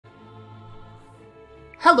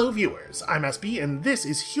Hello viewers, I'm SB and this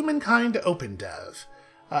is Humankind OpenDev.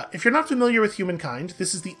 If you're not familiar with Humankind,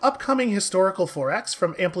 this is the upcoming historical 4X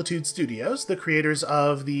from Amplitude Studios, the creators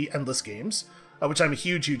of the Endless games, which I'm a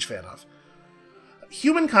huge fan of.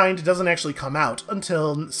 Humankind doesn't actually come out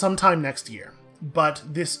until sometime next year, but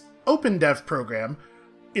this OpenDev program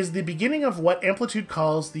is the beginning of what Amplitude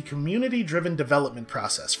calls the community-driven development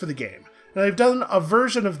process for the game. Now, they've done a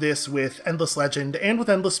version of this with Endless Legend and with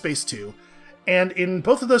Endless Space 2, and in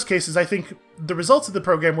both of those cases, I think the results of the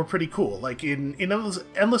program were pretty cool. Like in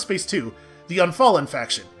Endless Space 2, the Unfallen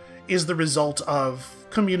faction is the result of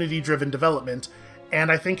community-driven development,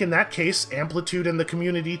 and I think in that case, Amplitude and the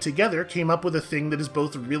community together came up with a thing that is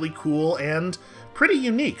both really cool and pretty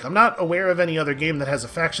unique. I'm not aware of any other game that has a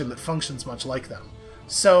faction that functions much like them.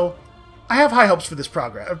 So, I have high hopes for this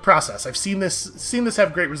process. I've seen this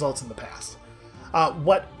have great results in the past.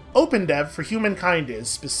 What OpenDev for Humankind is,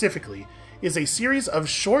 specifically, is a series of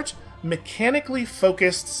short, mechanically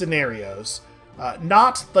focused scenarios.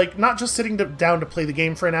 Not just sitting down to play the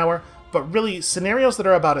game for an hour, but really scenarios that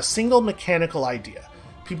are about a single mechanical idea.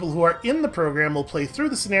 People who are in the program will play through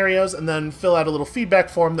the scenarios and then fill out a little feedback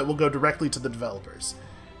form that will go directly to the developers.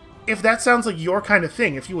 If that sounds like your kind of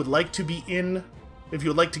thing, if you would like to be in, if you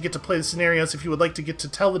would like to get to play the scenarios, if you would like to get to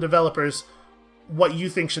tell the developers what you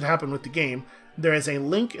think should happen with the game, there is a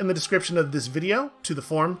link in the description of this video to the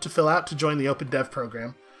form to fill out to join the OpenDev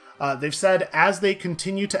program. They've said as they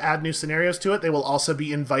continue to add new scenarios to it, they will also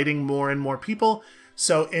be inviting more and more people.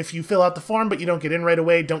 So if you fill out the form but you don't get in right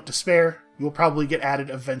away, don't despair. You will probably get added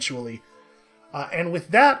eventually. And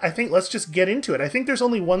with that, I think let's just get into it. I think there's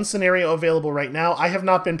only one scenario available right now. I have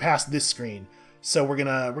not been past this screen, so we're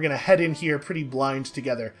gonna head in here pretty blind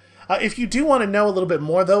together. If you do want to know a little bit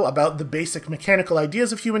more, though, about the basic mechanical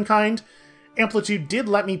ideas of Humankind, Amplitude did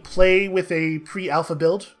let me play with a pre-alpha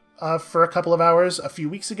build for a couple of hours a few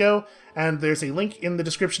weeks ago, and there's a link in the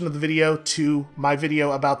description of the video to my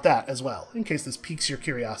video about that as well, in case this piques your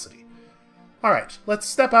curiosity. Alright, let's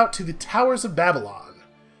step out to the Towers of Babylon.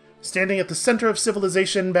 Standing at the center of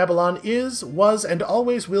civilization, Babylon is, was, and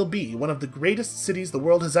always will be one of the greatest cities the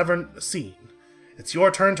world has ever seen. It's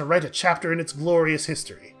your turn to write a chapter in its glorious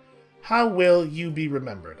history. How will you be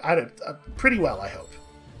remembered? Pretty well, I hope.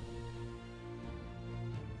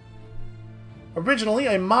 Originally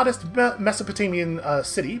a modest Mesopotamian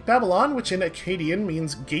city, Babylon, which in Akkadian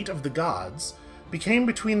means Gate of the Gods, became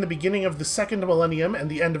between the beginning of the 2nd millennium and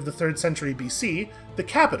the end of the 3rd century BC, the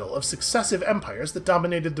capital of successive empires that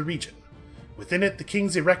dominated the region. Within it, the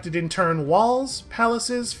kings erected in turn walls,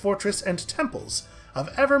 palaces, fortress, and temples of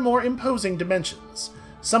ever more imposing dimensions,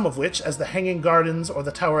 some of which, as the Hanging Gardens or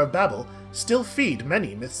the Tower of Babel, still feed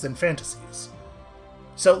many myths and fantasies.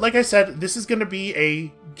 So, like I said, this is going to be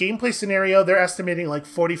a gameplay scenario. They're estimating like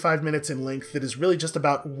 45 minutes in length that is really just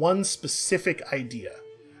about one specific idea.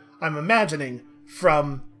 I'm imagining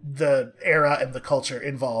from the era and the culture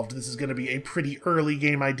involved, this is going to be a pretty early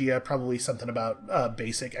game idea, probably something about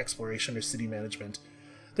basic exploration or city management.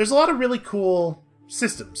 There's a lot of really cool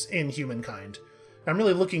systems in Humankind. I'm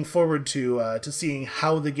really looking forward to seeing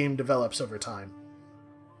how the game develops over time.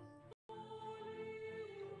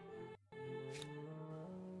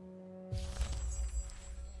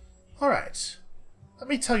 Alright, let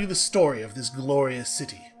me tell you the story of this glorious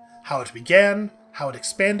city, how it began, how it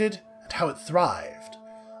expanded, and how it thrived.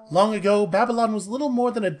 Long ago, Babylon was little more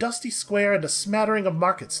than a dusty square and a smattering of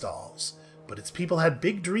market stalls, but its people had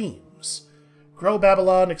big dreams. Grow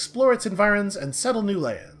Babylon, explore its environs, and settle new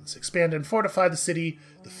lands. Expand and fortify the city.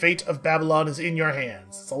 The fate of Babylon is in your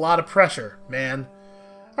hands. It's a lot of pressure, man.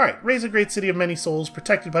 Alright, raise a great city of many souls,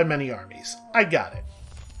 protected by many armies. I got it.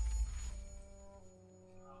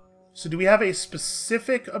 So do we have a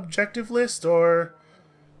specific objective list, or...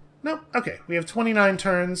 No, okay. We have 29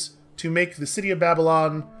 turns to make the city of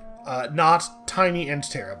Babylon not tiny and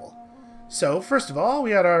terrible. So, first of all,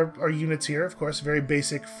 we had our units here, of course, very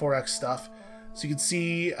basic 4X stuff. So you can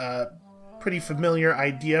see a pretty familiar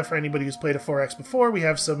idea for anybody who's played a 4X before. We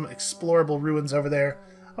have some explorable ruins over there.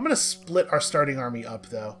 I'm going to split our starting army up,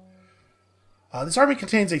 though. This army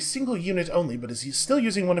contains a single unit only, but is still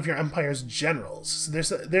using one of your empire's generals. So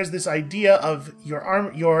there's this idea of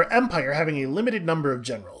your empire having a limited number of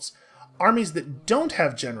generals. Armies that don't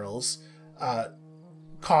have generals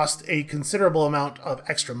cost a considerable amount of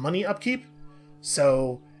extra money upkeep,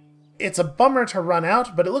 so it's a bummer to run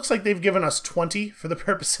out. But it looks like they've given us 20 for the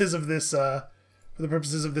purposes of this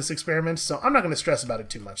experiment. So I'm not going to stress about it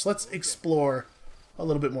too much. Let's explore a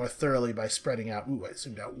little bit more thoroughly by spreading out. Ooh, I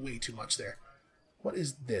zoomed out way too much there. What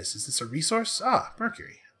is this? Is this a resource? Ah,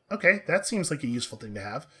 Mercury. Okay, that seems like a useful thing to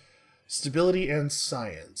have. Stability and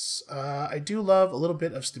science. I do love a little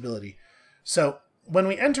bit of stability. So, when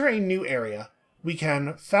we enter a new area, we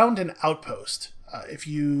can found an outpost. If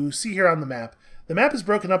you see here on the map is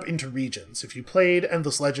broken up into regions. If you played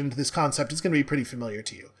Endless Legend, this concept is going to be pretty familiar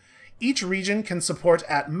to you. Each region can support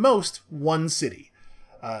at most one city.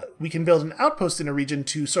 We can build an outpost in a region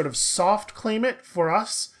to sort of soft claim it for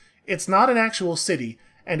us. It's not an actual city,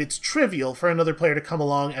 and it's trivial for another player to come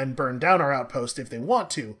along and burn down our outpost if they want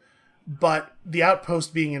to, but the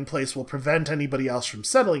outpost being in place will prevent anybody else from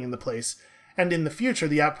settling in the place, and in the future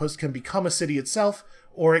the outpost can become a city itself,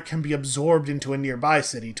 or it can be absorbed into a nearby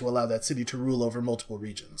city to allow that city to rule over multiple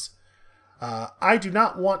regions. I do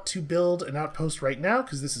not want to build an outpost right now,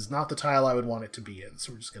 because this is not the tile I would want it to be in,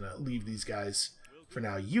 so we're just going to leave these guys for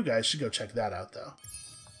now. You guys should go check that out, though.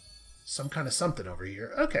 Some kind of something over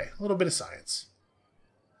here. Okay, a little bit of science.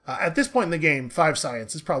 At this point in the game, 5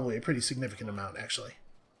 science is probably a pretty significant amount, actually.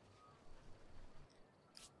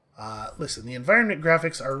 Listen, the environment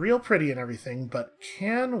graphics are real pretty and everything, but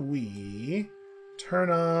can we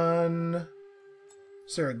turn on...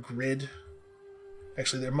 Is there a grid?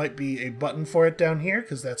 Actually, there might be a button for it down here,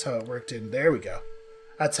 because that's how it worked in... There we go.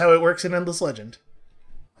 That's how it works in Endless Legend.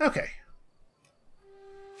 Okay.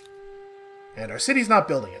 And our city's not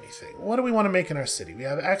building anything. What do we want to make in our city? We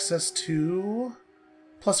have access to...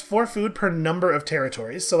 +4 food per number of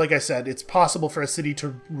territories. So like I said, it's possible for a city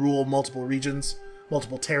to rule multiple regions,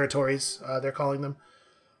 multiple territories, they're calling them.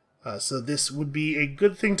 So this would be a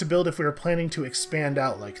good thing to build if we were planning to expand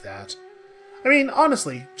out like that. I mean,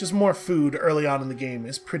 honestly, just more food early on in the game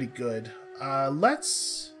is pretty good.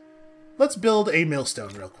 Let's build a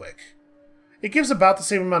millstone real quick. It gives about the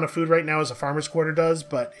same amount of food right now as a farmer's quarter does,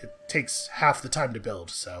 but it takes half the time to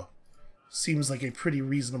build, so seems like a pretty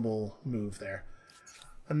reasonable move there.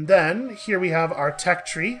 And then, here we have our tech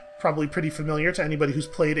tree, probably pretty familiar to anybody who's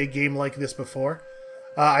played a game like this before.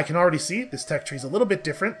 I can already see this tech tree is a little bit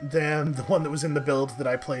different than the one that was in the build that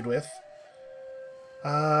I played with.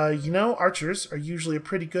 You know, archers are usually a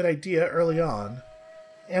pretty good idea early on.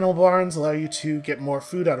 Animal barns allow you to get more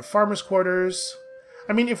food out of farmers' quarters.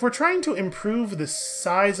 I mean, if we're trying to improve the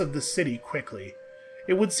size of the city quickly,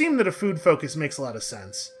 it would seem that a food focus makes a lot of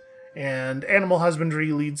sense. And animal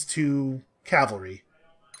husbandry leads to cavalry.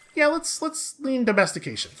 Yeah, let's lean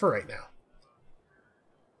domestication for right now.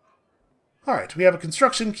 Alright, we have a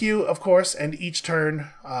construction queue, of course, and each turn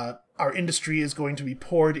our industry is going to be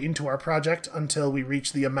poured into our project until we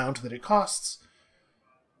reach the amount that it costs.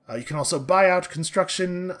 You can also buy out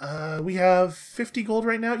construction. We have 50 gold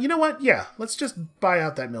right now. You know what? Yeah, let's just buy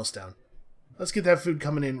out that millstone. Let's get that food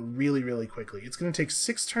coming in really, really quickly. It's going to take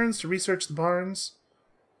 6 turns to research the barns.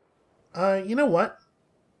 You know what?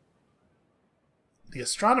 The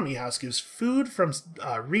astronomy house gives food from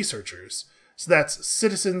researchers. So that's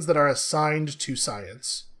citizens that are assigned to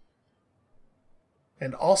science.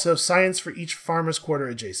 And also science for each farmer's quarter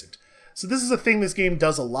adjacent. So this is a thing this game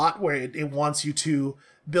does a lot, where it wants you to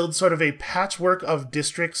build sort of a patchwork of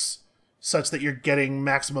districts such that you're getting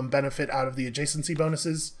maximum benefit out of the adjacency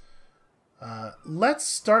bonuses. Let's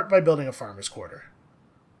start by building a farmer's quarter.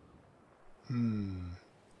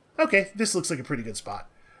 Okay, this looks like a pretty good spot.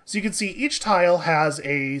 So you can see each tile has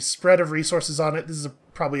a spread of resources on it. This is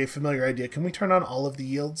probably a familiar idea. Can we turn on all of the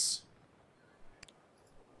yields?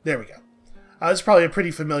 There we go. This is probably a pretty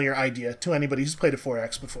familiar idea to anybody who's played a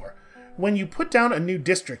 4X before. When you put down a new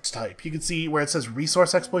district type, you can see where it says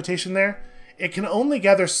resource exploitation there. It can only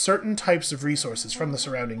gather certain types of resources from the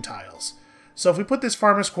surrounding tiles. So if we put this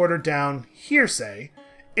farmer's quarter down here, say,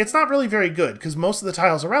 it's not really very good because most of the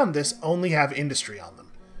tiles around this only have industry on them.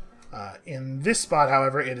 In this spot,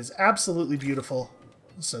 however, it is absolutely beautiful,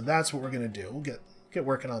 so that's what we're going to do. We'll get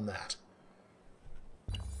working on that.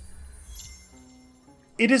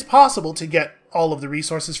 It is possible to get all of the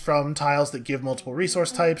resources from tiles that give multiple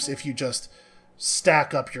resource types if you just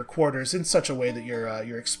stack up your quarters in such a way that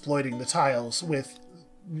you're exploiting the tiles with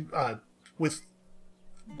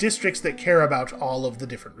districts that care about all of the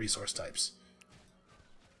different resource types.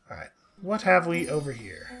 Alright, what have we over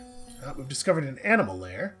here? We've discovered an animal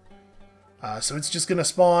lair. So it's just going to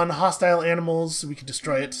spawn hostile animals so we can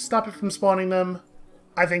destroy it to stop it from spawning them.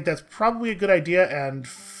 I think that's probably a good idea, and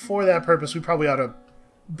for that purpose we probably ought to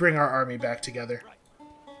bring our army back together.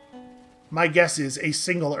 My guess is a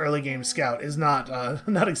single early game scout is not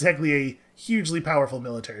exactly a hugely powerful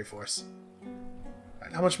military force.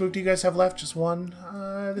 Right, how much move do you guys have left? Just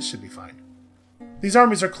 1? This should be fine. These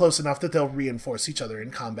armies are close enough that they'll reinforce each other in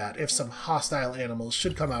combat if some hostile animals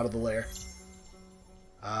should come out of the lair.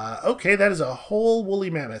 Okay, that is a whole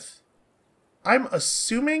woolly mammoth. I'm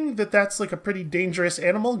assuming that that's like a pretty dangerous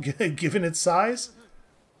animal given its size.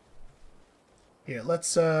 Here,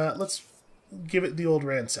 let's give it the old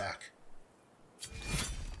ransack.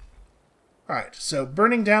 Alright, so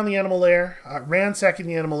burning down the animal lair, ransacking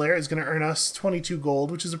the animal lair is going to earn us 22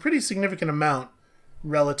 gold, which is a pretty significant amount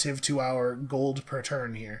relative to our gold per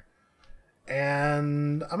turn here.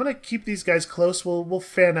 And I'm going to keep these guys close. We'll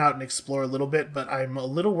fan out and explore a little bit, but I'm a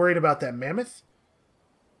little worried about that mammoth.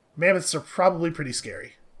 Mammoths are probably pretty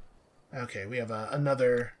scary. Okay, we have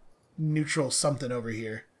another neutral something over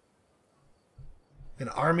here. An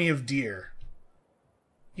army of deer.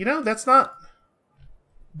 You know, that's not...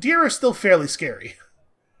 Deer are still fairly scary.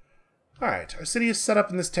 Alright, our city is set up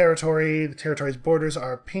in this territory. The territory's borders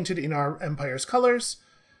are painted in our empire's colors.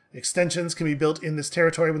 Extensions can be built in this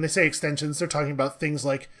territory. When they say extensions, they're talking about things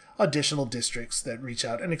like additional districts that reach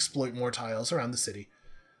out and exploit more tiles around the city.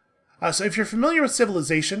 So if you're familiar with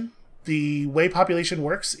Civilization, the way population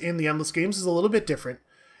works in the Endless games is a little bit different.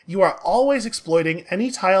 You are always exploiting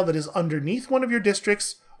any tile that is underneath one of your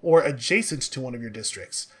districts or adjacent to one of your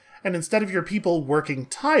districts. And instead of your people working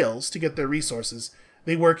tiles to get their resources,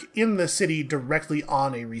 they work in the city directly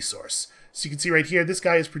on a resource. So you can see right here, this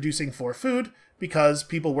guy is producing 4 food because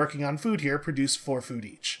people working on food here produce 4 food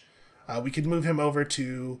each. We could move him over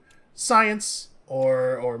to science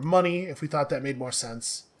or money if we thought that made more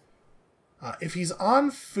sense. If he's on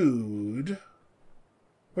food,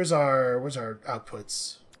 where's our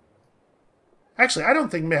outputs? Actually, I don't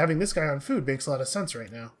think having this guy on food makes a lot of sense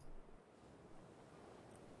right now.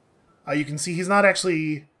 You can see he's not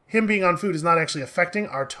actually... Him being on food is not actually affecting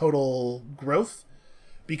our total growth,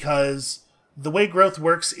 because the way growth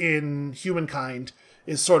works in Humankind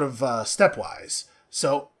is sort of stepwise.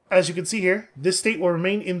 So, as you can see here, this state will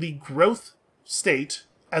remain in the growth state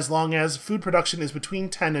as long as food production is between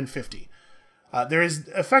 10 and 50. There is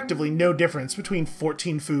effectively no difference between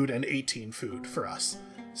 14 food and 18 food for us.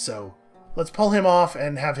 So, let's pull him off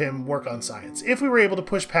and have him work on science. If we were able to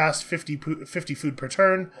push past 50 food per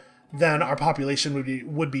turn, then our population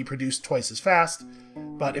would be produced twice as fast.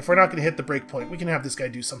 But if we're not going to hit the break point, we can have this guy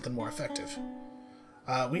do something more effective.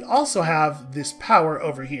 We also have this power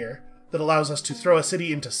over here that allows us to throw a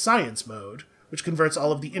city into science mode, which converts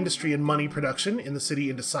all of the industry and money production in the city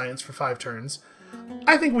into science for 5 turns.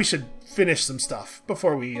 I think we should finish some stuff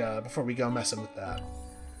before we go messing with that.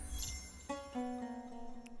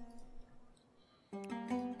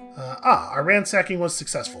 Our ransacking was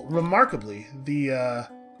successful. Remarkably, the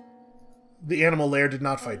animal lair did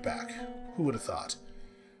not fight back. Who would have thought?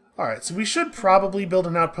 Alright, so we should probably build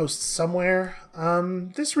an outpost somewhere.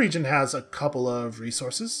 This region has a couple of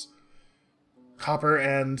resources. Copper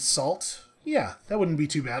and salt. Yeah, that wouldn't be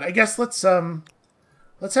too bad. I guess let's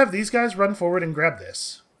have these guys run forward and grab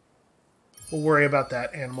this. We'll worry about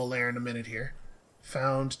that animal lair in a minute here.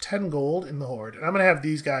 Found 10 gold in the horde. And I'm going to have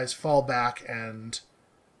these guys fall back and...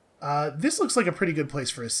 this looks like a pretty good place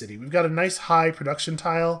for a city. We've got a nice high production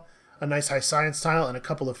tile, a nice high science tile, and a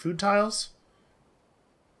couple of food tiles.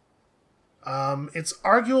 It's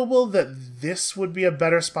arguable that this would be a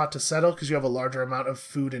better spot to settle because you have a larger amount of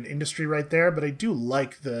food and industry right there, but I do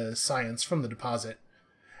like the science from the deposit.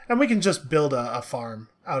 And we can just build a farm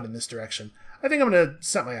out in this direction. I think I'm going to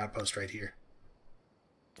set my outpost right here.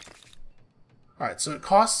 Alright, so it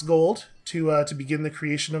costs gold to begin the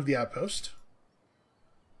creation of the outpost.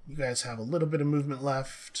 You guys have a little bit of movement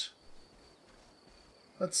left.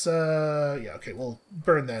 Let's, yeah, okay, we'll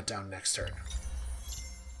burn that down next turn.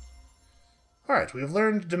 Alright, we have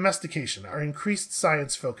learned domestication. Our increased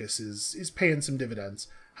science focus is paying some dividends.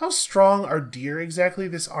 How strong are deer exactly?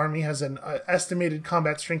 This army has an estimated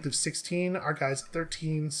combat strength of 16. Our guy's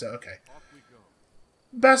 13, so okay.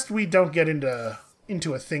 Best we don't get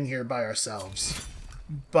into a thing here by ourselves.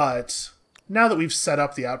 But now that we've set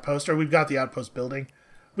up the outpost, or we've got the outpost building,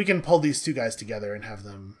 we can pull these two guys together and have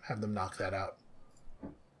them knock that out.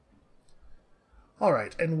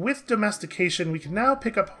 Alright, and with domestication, we can now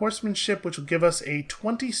pick up horsemanship, which will give us a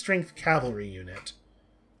 20 strength cavalry unit.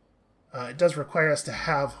 It does require us to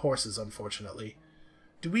have horses, unfortunately.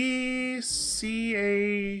 Do we see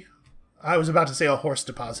a... I was about to say a horse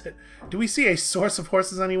deposit. Do we see a source of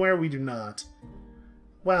horses anywhere? We do not.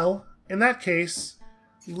 Well, in that case,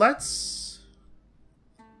 let's...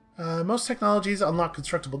 most technologies unlock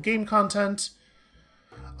constructible game content.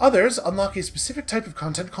 Others unlock a specific type of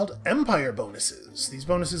content called empire bonuses. These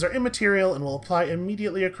bonuses are immaterial and will apply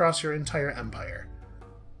immediately across your entire empire.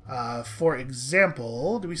 For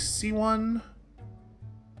example, do we see one?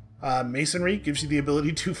 Masonry gives you the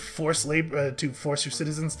ability to force labor, to force your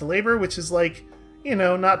citizens to labor, which is like, you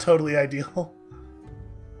know, not totally ideal.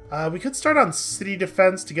 We could start on city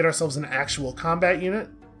defense to get ourselves an actual combat unit.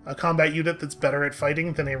 A combat unit that's better at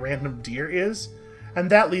fighting than a random deer is. And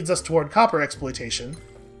that leads us toward copper exploitation.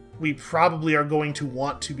 We probably are going to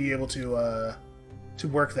want to be able to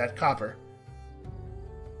work that copper.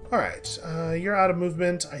 Alright, you're out of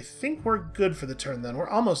movement. I think we're good for the turn then. We're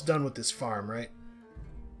almost done with this farm, right?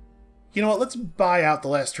 You know what, let's buy out the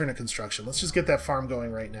last turn of construction. Let's just get that farm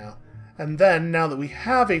going right now. And then, now that we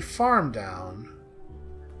have a farm down,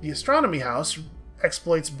 the astronomy house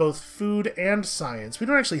exploits both food and science. We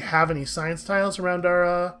don't actually have any science tiles around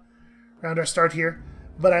our start here,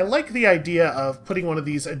 but I like the idea of putting one of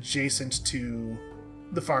these adjacent to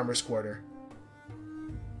the farmer's quarter.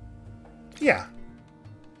 Yeah.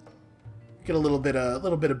 Get a little bit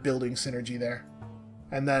of building synergy there.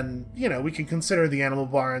 And then, you know, we can consider the animal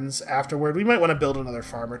barns afterward. We might want to build another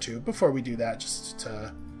farm or two before we do that, just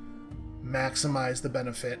to maximize the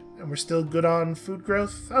benefit. And we're still good on food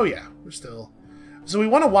growth? Oh yeah, we're still... So we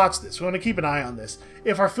want to watch this. We want to keep an eye on this.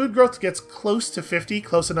 If our food growth gets close to 50,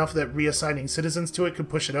 close enough that reassigning citizens to it could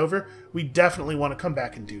push it over, we definitely want to come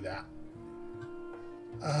back and do that.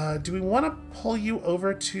 Do we want to pull you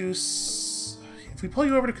over to... If we pull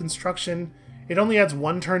you over to construction, it only adds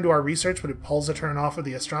 1 turn to our research, but it pulls a turn off of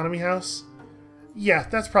the astronomy house? Yeah,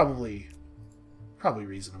 that's probably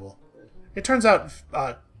reasonable. It turns out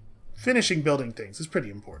finishing building things is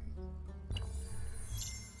pretty important.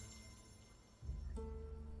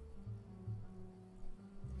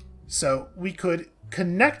 So we could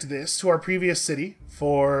connect this to our previous city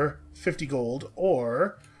for 50 gold,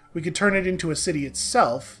 or we could turn it into a city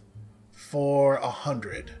itself for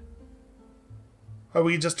 100. Or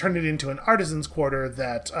we just turn it into an artisan's quarter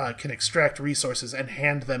that can extract resources and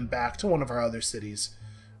hand them back to one of our other cities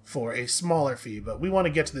for a smaller fee, but we want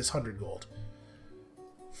to get to this 100 gold.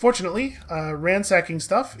 Fortunately, ransacking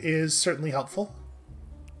stuff is certainly helpful.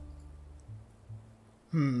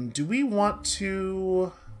 Do we want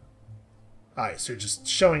to... Alright, so just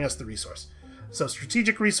showing us the resource. So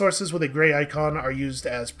strategic resources with a gray icon are used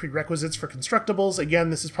as prerequisites for constructibles. Again,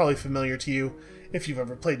 this is probably familiar to you if you've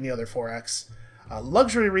ever played any other 4X.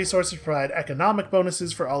 Luxury resources provide economic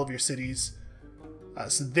bonuses for all of your cities.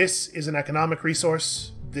 So this is an economic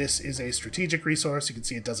resource. This is a strategic resource. You can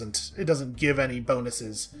see it doesn't give any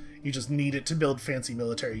bonuses. You just need it to build fancy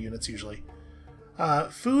military units usually.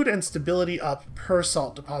 Food and stability up per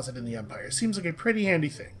salt deposit in the Empire. Seems like a pretty handy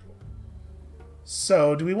thing.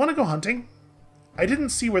 So, do we want to go hunting? I didn't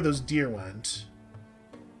see where those deer went.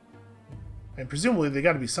 And presumably they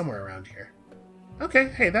got to be somewhere around here. Okay,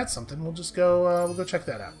 hey, that's something. We'll just go, we'll go check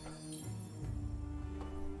that out.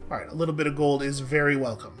 Alright, a little bit of gold is very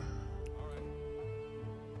welcome.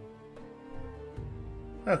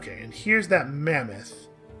 Okay, and here's that mammoth.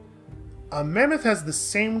 A mammoth has the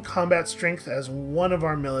same combat strength as one of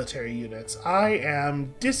our military units. I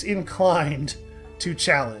am disinclined to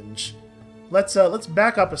challenge. Let's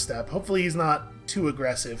back up a step. Hopefully he's not too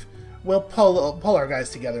aggressive. We'll pull our guys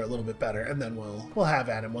together a little bit better, and then we'll have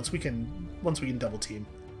at him once we can double team.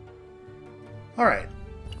 All right.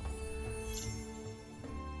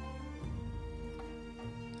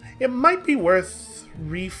 It might be worth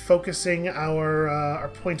refocusing our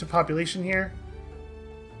point of population here.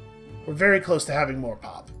 We're very close to having more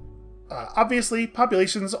pop. Obviously,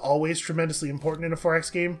 population is always tremendously important in a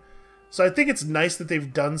 4X game. So I think it's nice that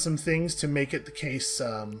they've done some things to make it the case,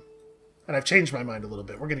 and I've changed my mind a little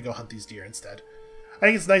bit. We're going to go hunt these deer instead. I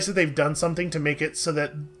think it's nice that they've done something to make it so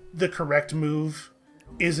that the correct move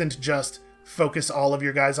isn't just focus all of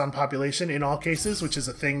your guys on population in all cases, which is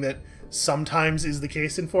a thing that sometimes is the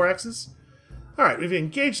case in 4Xs. Alright, we've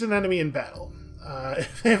engaged an enemy in battle.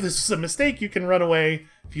 If this is a mistake, you can run away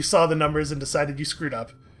if you saw the numbers and decided you screwed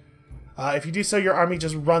up. If you do so, your army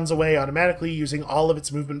just runs away automatically, using all of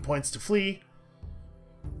its movement points to flee.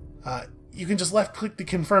 You can just left-click the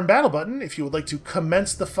Confirm Battle button if you would like to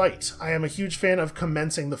commence the fight. I am a huge fan of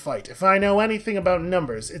commencing the fight. If I know anything about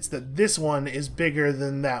numbers, it's that this one is bigger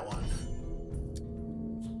than that one.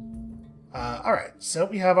 Alright, so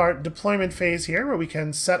we have our deployment phase here, where we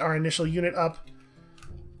can set our initial unit up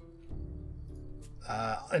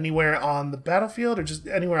anywhere on the battlefield, or just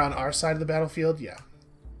anywhere on our side of the battlefield. Yeah.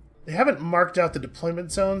 They haven't marked out the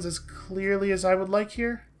deployment zones as clearly as I would like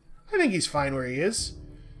here. I think he's fine where he is.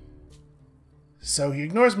 So he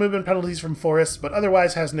ignores movement penalties from forests, but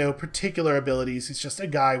otherwise has no particular abilities. He's just a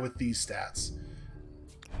guy with these stats.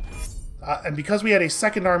 And because we had a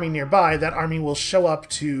second army nearby, that army will show up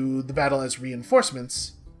to the battle as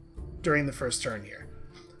reinforcements during the first turn here.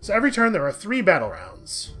 So every turn there are 3 battle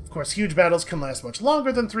rounds. Of course, huge battles can last much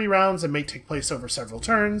longer than 3 rounds and may take place over several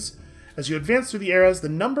turns. As you advance through the eras, the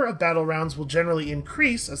number of battle rounds will generally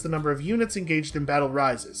increase as the number of units engaged in battle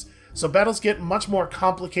rises. So battles get much more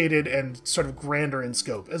complicated and sort of grander in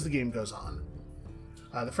scope as the game goes on.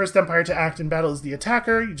 The first empire to act in battle is the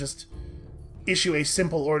attacker. You just issue a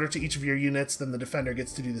simple order to each of your units, then the defender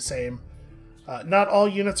gets to do the same. Not all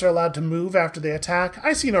units are allowed to move after they attack.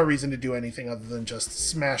 I see no reason to do anything other than just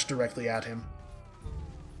smash directly at him.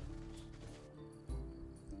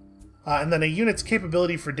 And then a unit's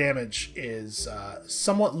capability for damage is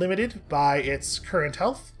somewhat limited by its current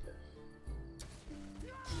health.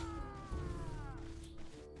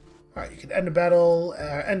 Alright, you can end a battle,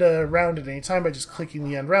 end a round at any time by just clicking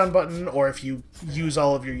the end round button, or if you use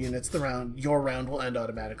all of your units, your round will end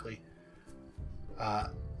automatically.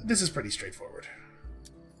 This is pretty straightforward.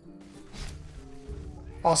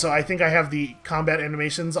 Also, I think I have the combat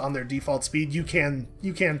animations on their default speed. You can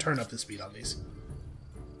turn up the speed on these.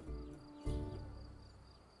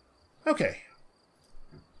 Okay.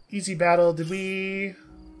 Easy battle. Did we...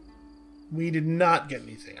 We did not get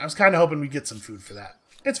anything. I was kind of hoping we'd get some food for that.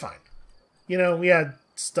 It's fine. You know, we had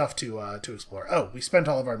stuff to explore. Oh, we spent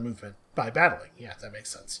all of our movement by battling. Yeah, that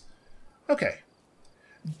makes sense. Okay.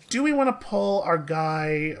 Do we want to pull our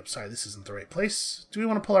guy... I'm sorry, this isn't the right place. Do we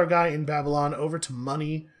want to pull our guy in Babylon over to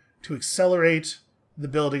money to accelerate the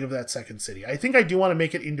building of that second city? I think I do want to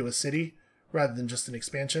make it into a city rather than just an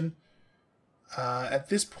expansion. At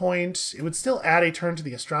this point, it would still add a turn to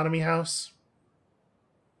the astronomy house.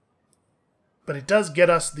 But it does get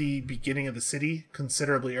us the beginning of the city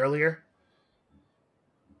considerably earlier.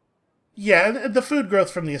 Yeah, the food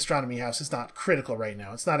growth from the astronomy house is not critical right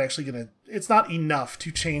now. It's not actually going to... It's not enough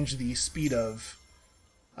to change the speed of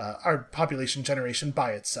our population generation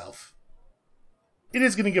by itself. It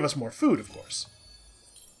is going to give us more food, of course.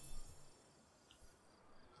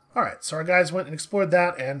 Alright, so our guys went and explored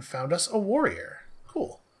that and found us a warrior.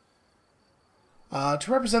 Cool.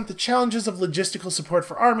 To represent the challenges of logistical support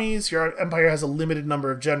for armies, your empire has a limited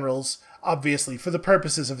number of generals. Obviously, for the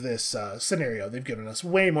purposes of this scenario, they've given us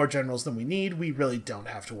way more generals than we need. We really don't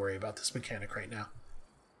have to worry about this mechanic right now.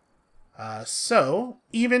 So,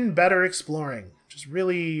 even better exploring. Just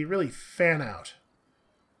really, really fan out.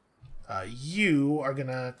 You are going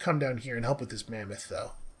to come down here and help with this mammoth,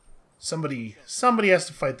 though. Somebody has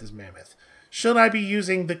to fight this mammoth. Should I be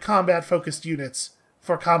using the combat-focused units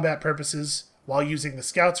for combat purposes while using the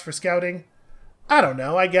scouts for scouting? I don't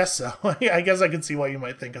know. I guess so. I guess I can see why you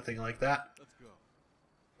might think a thing like that. Let's go.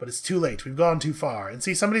 But it's too late. We've gone too far. And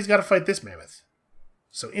see, somebody's got to fight this mammoth.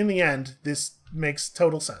 So in the end, this makes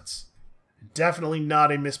total sense. Definitely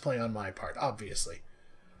not a misplay on my part, obviously.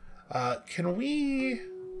 Can we...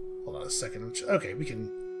 Hold on a second. Okay, we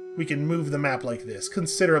can move the map like this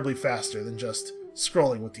considerably faster than just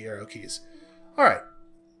scrolling with the arrow keys. Alright.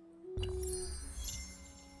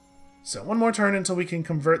 So one more turn until we can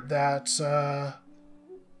convert that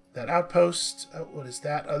that outpost. Oh, what is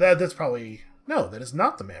that? Oh, that's probably... No, that is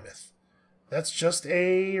not the mammoth. That's just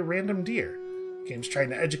a random deer. Game's trying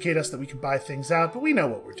to educate us that we can buy things out, but we know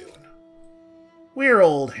what we're doing. We're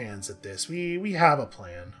old hands at this. We have a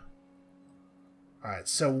plan. Alright,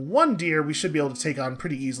 so one deer we should be able to take on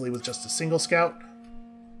pretty easily with just a single scout.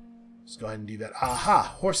 Let's go ahead and do that.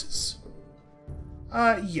 Aha, horses.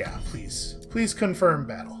 Yeah, please. Please confirm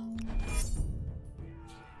battle.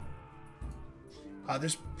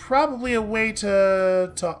 There's probably a way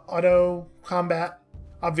to auto combat.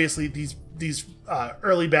 Obviously, these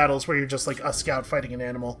early battles where you're just like a scout fighting an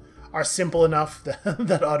animal are simple enough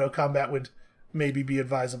that auto combat would maybe be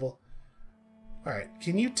advisable. Alright,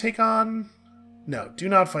 can you take on... No, do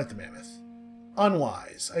not fight the mammoth.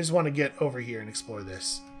 Unwise. I just want to get over here and explore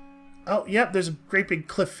this. Oh, yep, there's a great big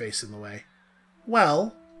cliff face in the way.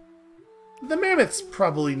 Well, the mammoth's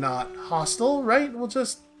probably not hostile, right? We'll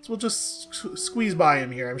just squeeze by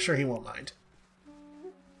him here. I'm sure he won't mind.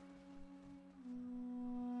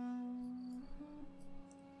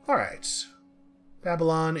 Alright.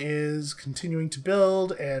 Babylon is continuing to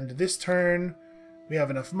build, and this turn we have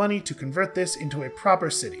enough money to convert this into a proper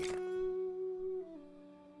city.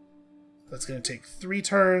 That's going to take 3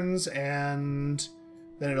 turns, and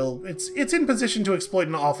then it's in position to exploit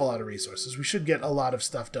an awful lot of resources. We should get a lot of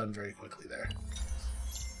stuff done very quickly there.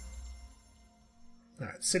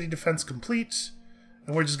 Alright, city defense complete,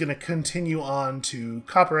 and we're just going to continue on to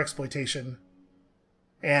copper exploitation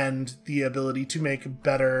and the ability to make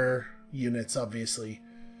better units, obviously.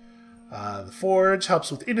 The forge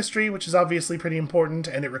helps with industry, which is obviously pretty important,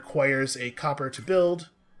 and it requires a copper to build.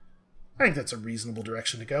 I think that's a reasonable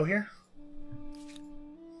direction to go here.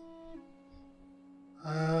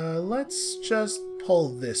 Let's just pull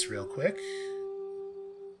this real quick.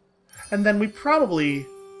 And then we probably...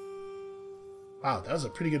 Wow, that was a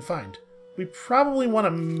pretty good find. We probably want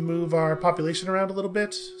to move our population around a little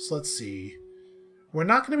bit. So let's see. We're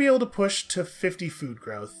not going to be able to push to 50 food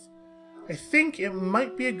growth. I think it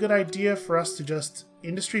might be a good idea for us to just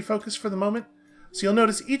industry focus for the moment. So you'll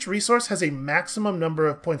notice each resource has a maximum number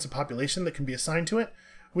of points of population that can be assigned to it.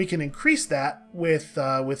 We can increase that with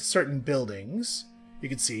certain buildings. You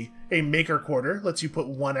can see a maker quarter lets you put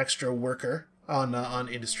one extra worker on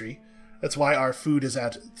industry. That's why our food is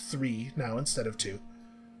at 3 now instead of 2.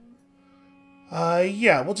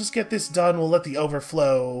 Yeah, we'll just get this done. We'll let the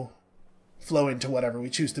overflow flow into whatever we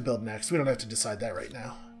choose to build next. We don't have to decide that right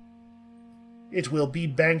now. It will be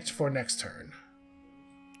banked for next turn.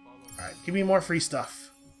 Alright, give me more free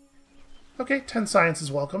stuff. Okay, 10 science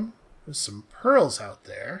is welcome. There's some pearls out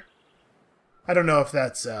there. I don't know if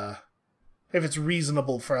that's, if it's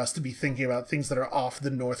reasonable for us to be thinking about things that are off the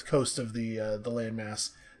north coast of the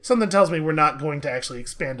landmass. Something tells me we're not going to actually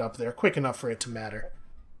expand up there quick enough for it to matter.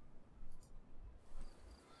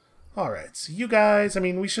 Alright, so you guys, I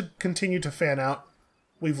mean, we should continue to fan out.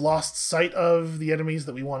 We've lost sight of the enemies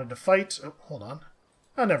that we wanted to fight. Oh, hold on.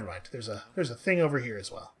 Oh, never mind. There's a thing over here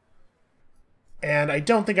as well. And I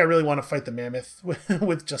don't think I really want to fight the mammoth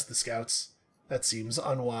with just the scouts. That seems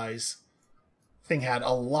unwise. Thing had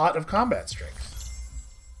a lot of combat strength.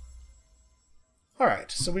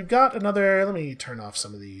 Alright, so we've got another... Let me turn off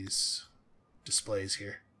some of these displays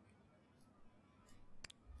here.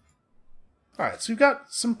 Alright, so we've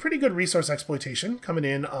got some pretty good resource exploitation coming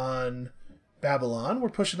in on Babylon. We're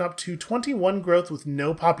pushing up to 21 growth with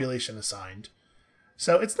no population assigned.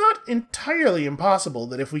 So it's not entirely impossible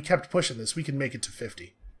that if we kept pushing this, we can make it to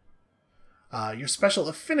 50. Your special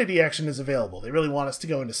affinity action is available. They really want us to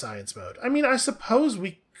go into science mode. I mean, I suppose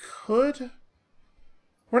we could...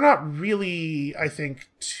 We're not really, I think,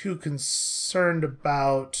 too concerned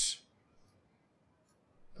about...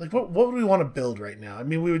 Like, what would we want to build right now? I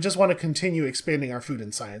mean, we would just want to continue expanding our food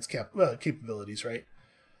and science capabilities, right?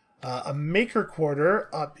 A maker quarter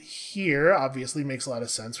up here obviously makes a lot of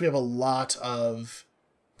sense. We have a lot of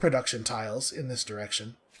production tiles in this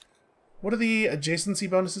direction. What are the adjacency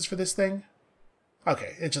bonuses for this thing?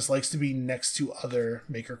 Okay, it just likes to be next to other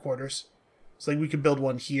maker quarters. So like we could build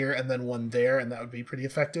one here and then one there, and that would be pretty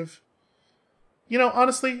effective. You know,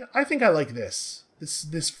 honestly, I think I like this.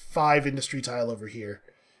 This 5 industry tile over here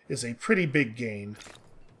is a pretty big gain.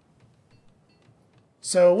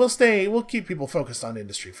 So we'll keep people focused on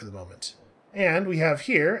industry for the moment. And we have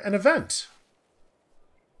here an event.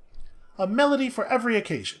 A melody for every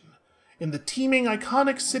occasion. In the teeming,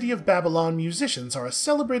 iconic city of Babylon, musicians are a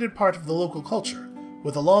celebrated part of the local culture,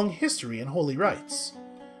 with a long history in holy rites.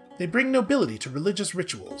 They bring nobility to religious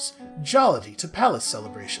rituals, jollity to palace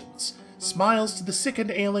celebrations, smiles to the sick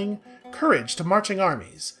and ailing, courage to marching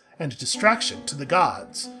armies, and distraction to the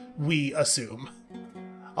gods, we assume.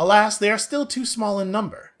 Alas, they are still too small in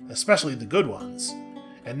number, especially the good ones.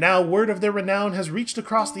 And now word of their renown has reached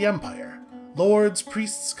across the empire. Lords,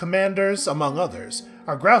 priests, commanders, among others,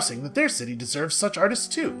 are grousing that their city deserves such artists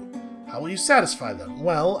too. How will you satisfy them?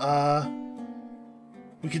 Well,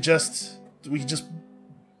 we could just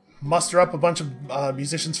muster up a bunch of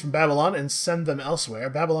musicians from Babylon and send them elsewhere.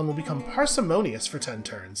 Babylon will become parsimonious for 10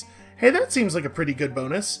 turns. Hey, that seems like a pretty good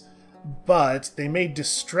bonus. But they may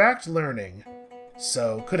distract learning,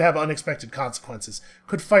 so could have unexpected consequences.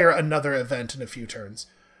 Could fire another event in a few turns.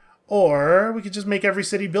 Or we could just make every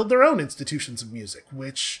city build their own institutions of music,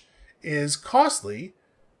 which is costly,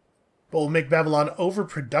 but will make Babylon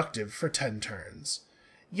overproductive for 10 turns.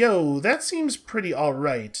 Yo, that seems pretty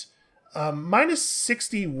alright. Minus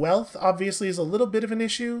 60 wealth obviously is a little bit of an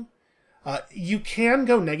issue. You can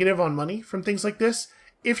go negative on money from things like this.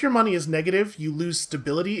 If your money is negative, you lose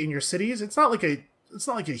stability in your cities. It's not like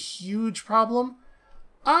a huge problem.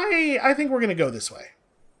 I think we're gonna go this way.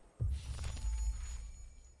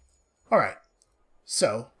 Alright.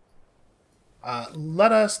 So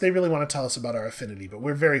they really want to tell us about our affinity, but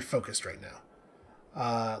we're very focused right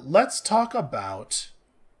now. Let's talk about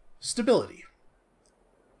stability.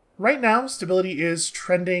 Right now, stability is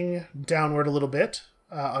trending downward a little bit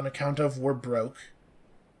on account of we're broke.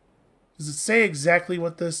 Does it say exactly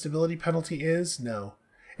what the stability penalty is? No.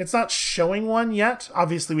 It's not showing one yet.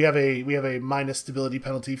 Obviously, we have a minus stability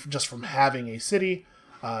penalty just from having a city.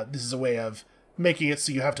 This is a way of making it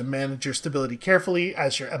so you have to manage your stability carefully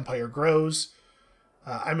as your empire grows.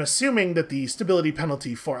 I'm assuming that the stability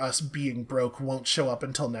penalty for us being broke won't show up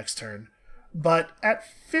until next turn. But at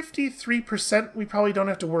 53%, we probably don't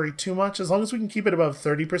have to worry too much. As long as we can keep it above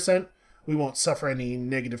 30%, we won't suffer any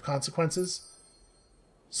negative consequences.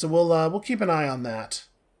 So we'll keep an eye on that.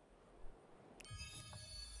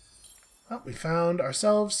 Oh, we found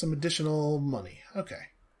ourselves some additional money. Okay.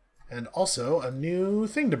 And also a new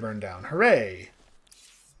thing to burn down. Hooray!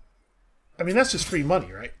 I mean, that's just free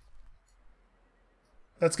money, right?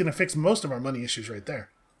 That's going to fix most of our money issues right there.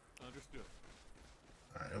 Understood.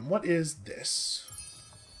 Alright, and what is this?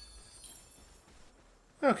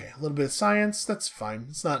 Okay, a little bit of science. That's fine.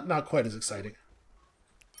 It's not quite as exciting.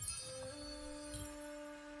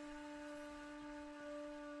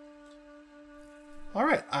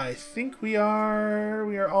 Alright, I think we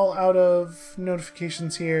are all out of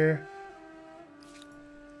notifications here.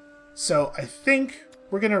 So I think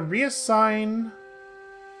we're going to reassign...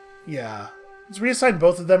 Yeah, let's reassign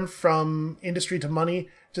both of them from industry to money.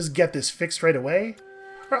 Just get this fixed right away.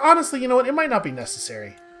 Or honestly, you know what? It might not be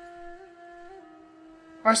necessary.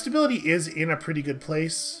 Our stability is in a pretty good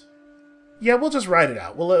place. Yeah, we'll just ride it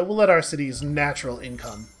out. We'll let our city's natural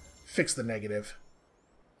income fix the negative.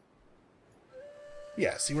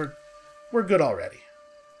 Yeah, see, we're good already.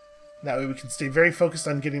 That way we can stay very focused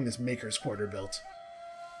on getting this Maker's Quarter built.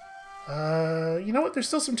 You know what? There's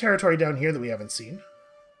still some territory down here that we haven't seen.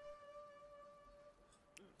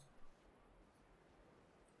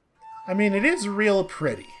 I mean, it is real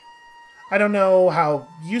pretty. I don't know how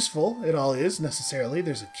useful it all is, necessarily.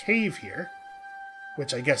 There's a cave here,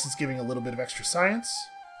 which I guess is giving a little bit of extra science,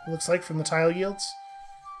 it looks like, from the tile yields.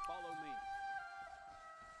 Follow me.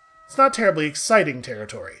 It's not terribly exciting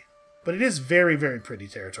territory, but it is very, very pretty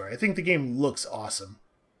territory. I think the game looks awesome.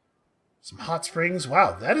 Some hot springs.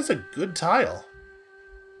 Wow, that is a good tile.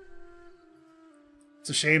 It's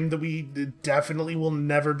a shame that we definitely will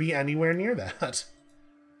never be anywhere near that.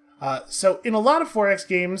 So in a lot of 4X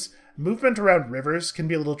games, movement around rivers can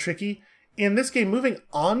be a little tricky. In this game, moving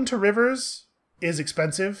onto rivers is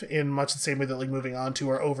expensive in much the same way that like moving onto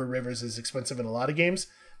or over rivers is expensive in a lot of games.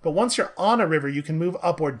 But once you're on a river, you can move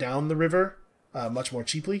up or down the river much more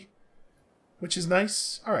cheaply, which is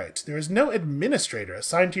nice. Alright, there is no administrator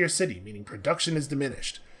assigned to your city, meaning production is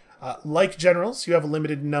diminished. Like generals, you have a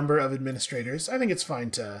limited number of administrators. I think it's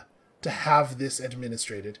fine to have this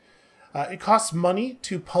administrated. It costs money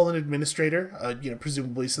to pull an administrator,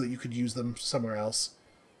 presumably so that you could use them somewhere else.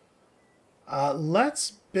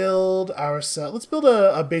 Let's build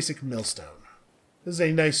a basic millstone. This is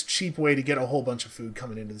a nice, cheap way to get a whole bunch of food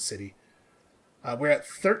coming into the city. We're at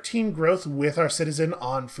 13 growth with our citizen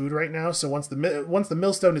on food right now, so once the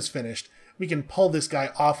millstone is finished, we can pull this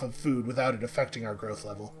guy off of food without it affecting our growth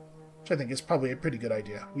level, which I think is probably a pretty good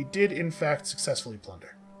idea. We did, in fact, successfully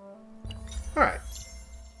plunder. Alright.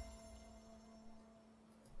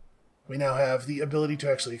 We now have the ability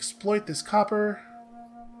to actually exploit this copper.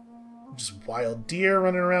 Just wild deer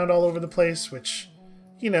running around all over the place, which,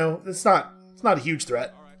 it's not a huge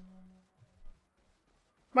threat.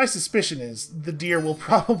 My suspicion is the deer will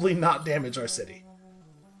probably not damage our city.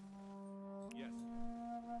 Yes.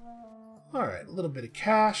 Alright, a little bit of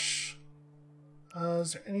cash.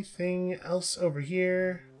 Is there anything else over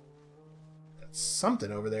here? Got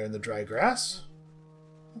something over there in the dry grass.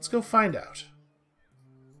 Let's go find out.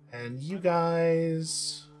 And you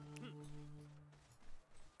guys...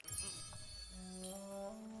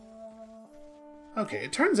 Okay,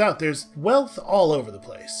 it turns out there's wealth all over the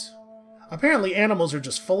place. Apparently animals are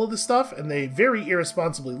just full of the stuff, and they very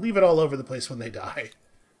irresponsibly leave it all over the place when they die.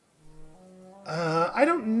 I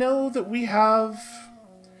don't know that we have...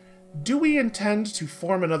 Do we intend to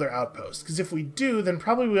form another outpost? Because if we do, then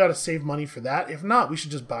probably we ought to save money for that. If not, we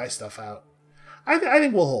should just buy stuff out. I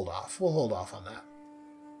think we'll hold off. We'll hold off on that.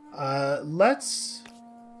 Let's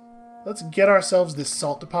get ourselves this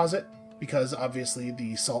salt deposit, because obviously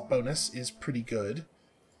the salt bonus is pretty good.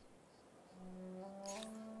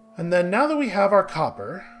 And then now that we have our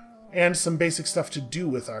copper, and some basic stuff to do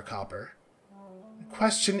with our copper, the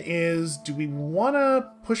question is, do we want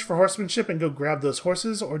to push for horsemanship and go grab those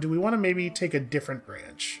horses, or do we want to maybe take a different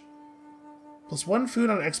branch? +1 food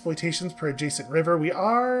on exploitations per adjacent river. We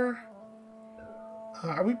are...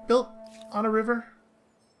 are we built on a river?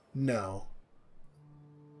 No.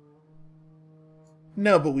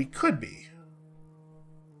 No, but we could be.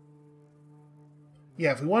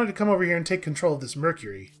 Yeah, if we wanted to come over here and take control of this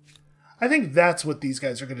Mercury, I think that's what these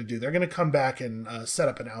guys are going to do. They're going to come back and set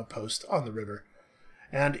up an outpost on the river.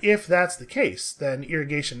 And if that's the case, then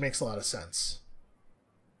irrigation makes a lot of sense.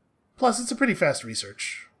 Plus, it's a pretty fast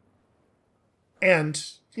research. And,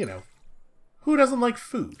 who doesn't like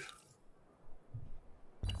food?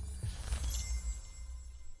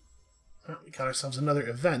 We got ourselves another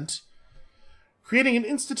event. Creating an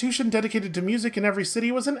institution dedicated to music in every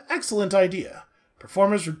city was an excellent idea.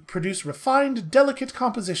 Performers produce refined, delicate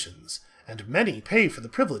compositions, and many pay for the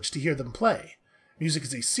privilege to hear them play. Music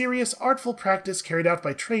is a serious, artful practice carried out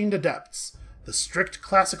by trained adepts. The strict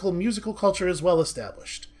classical musical culture is well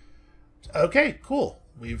established. Okay, cool.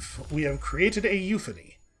 We have created a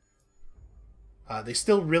euphony. They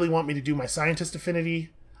still really want me to do my scientist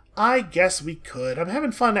affinity. I guess we could. I'm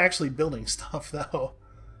having fun actually building stuff, though.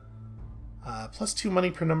 +2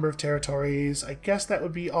 money per number of territories. I guess that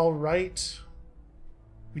would be alright.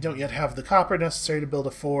 We don't yet have the copper necessary to build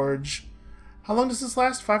a forge. How long does this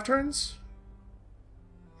last? 5 turns?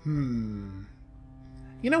 You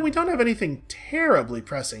know, we don't have anything terribly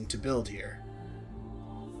pressing to build here.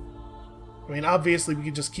 I mean, obviously we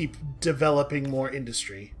could just keep developing more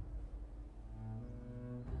industry.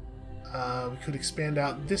 We could expand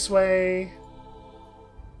out this way.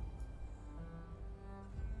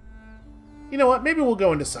 You know what? Maybe we'll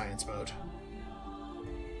go into science mode.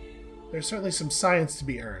 There's certainly some science to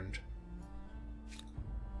be earned.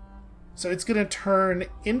 So it's going to turn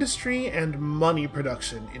industry and money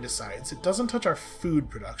production into science. It doesn't touch our food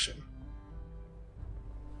production.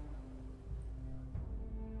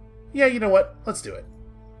 Yeah, you know what? Let's do it.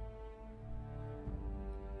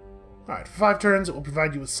 Alright, for 5 turns it will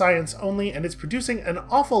provide you with science only, and it's producing an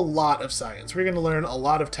awful lot of science. We're going to learn a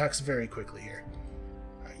lot of text very quickly here.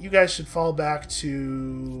 Alright, you guys should fall back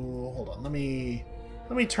to... Hold on, let me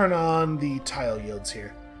turn on the tile yields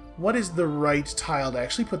here. What is the right tile to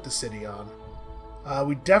actually put the city on?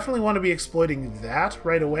 We definitely want to be exploiting that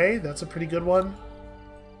right away. That's a pretty good one.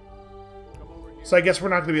 So I guess we're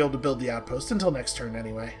not going to be able to build the outpost until next turn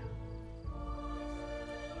anyway.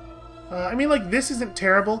 I mean, like, this isn't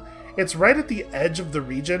terrible. It's right at the edge of the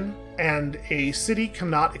region, and a city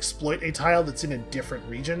cannot exploit a tile that's in a different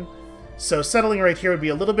region. So settling right here would be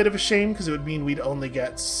a little bit of a shame, because it would mean we'd only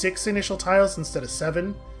get 6 initial tiles instead of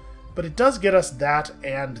 7. But it does get us that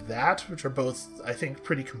and that, which are both, I think,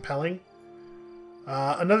 pretty compelling.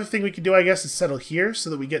 Another thing we could do, I guess, is settle here, so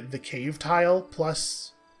that we get the cave tile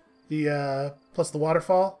plus the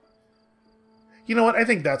waterfall. You know what? I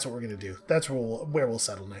think that's what we're going to do. That's where we'll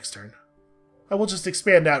settle next turn. We'll just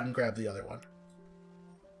expand out and grab the other one.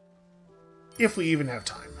 If we even have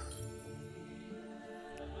time.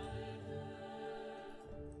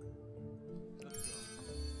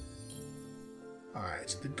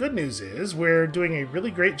 Alright, the good news is we're doing a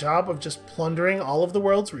really great job of just plundering all of the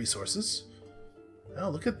world's resources. Oh,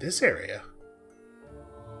 look at this area.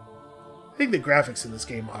 I think the graphics in this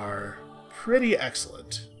game are pretty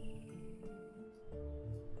excellent.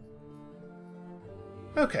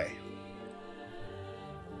 Okay.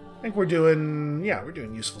 I think we're doing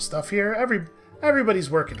useful stuff here.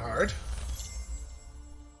 Everybody's working hard.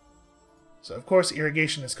 So, of course,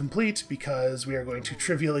 irrigation is complete because we are going to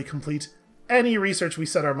trivially complete any research we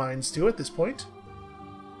set our minds to at this point.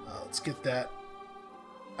 Let's get that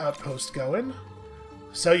outpost going.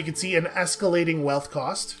 So you can see an escalating wealth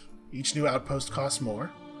cost. Each new outpost costs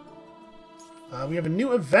more. We have a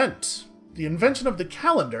new event. The invention of the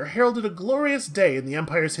calendar heralded a glorious day in the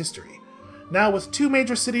Empire's history. Now, with 2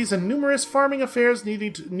 major cities and numerous farming affairs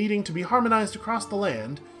needing to be harmonized across the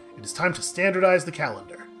land, it is time to standardize the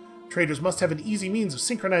calendar. Traders must have an easy means of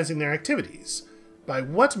synchronizing their activities. By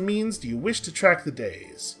what means do you wish to track the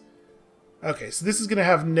days? Okay, so this is going to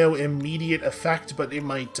have no immediate effect, but it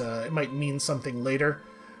might mean something later.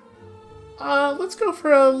 Let's go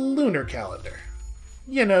for a lunar calendar.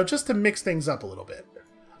 You know, just to mix things up a little bit.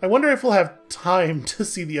 I wonder if we'll have time to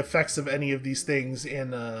see the effects of any of these things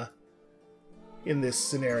in this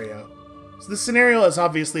scenario. So this scenario is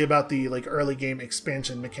obviously about the early game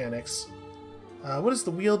expansion mechanics. What does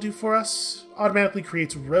the wheel do for us? Automatically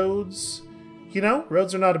creates roads. You know,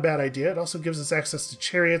 roads are not a bad idea. It also gives us access to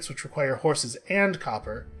chariots, which require horses and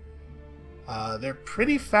copper. They're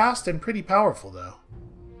pretty fast and pretty powerful, though.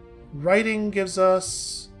 Writing gives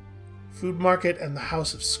us food market and the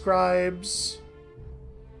House of Scribes.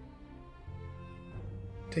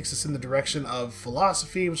 Takes us in the direction of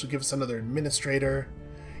philosophy, which will give us another administrator.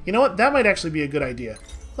 You know what? That might actually be a good idea.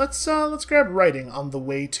 Let's grab writing on the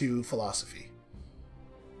way to philosophy.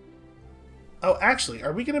 Oh, actually,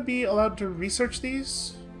 are we going to be allowed to research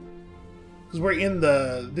these? Because we're in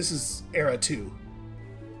this is Era 2.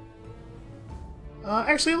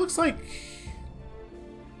 Actually, it looks like...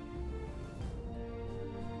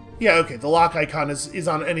 Yeah, okay, the lock icon is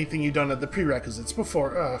on anything you've done at the prerequisites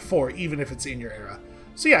before, for, even if it's in your era.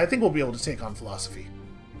 So yeah, I think we'll be able to take on philosophy.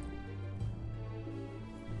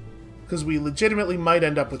 Because we legitimately might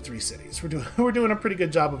end up with 3 cities. We're doing a pretty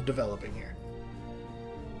good job of developing here.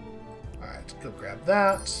 Alright, go grab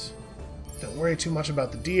that. Don't worry too much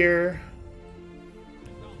about the deer.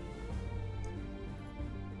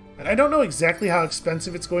 And I don't know exactly how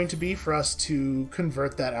expensive it's going to be for us to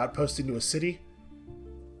convert that outpost into a city.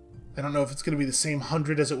 I don't know if it's going to be the same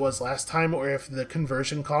 100 as it was last time, or if the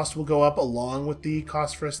conversion cost will go up along with the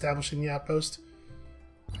cost for establishing the outpost.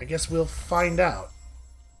 I guess we'll find out.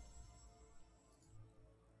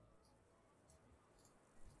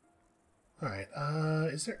 Alright,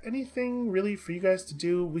 is there anything really for you guys to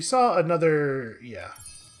do? We saw another, yeah,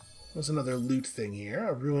 there's another loot thing here.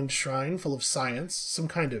 A ruined shrine full of science, some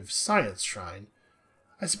kind of science shrine.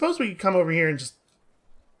 I suppose we could come over here and just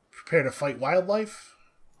prepare to fight wildlife.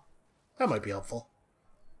 That might be helpful.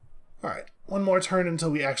 Alright, one more turn until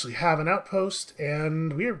we actually have an outpost,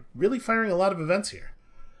 and we are really firing a lot of events here.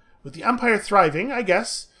 With the Empire thriving, I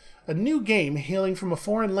guess, a new game hailing from a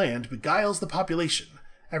foreign land beguiles the population.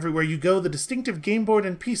 Everywhere you go, the distinctive game board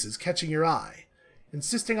and pieces catching your eye.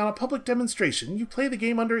 Insisting on a public demonstration, you play the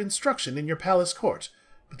game under instruction in your palace court,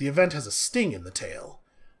 but the event has a sting in the tail.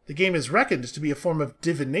 The game is reckoned to be a form of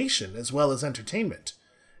divination as well as entertainment.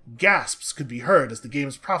 Gasps could be heard as the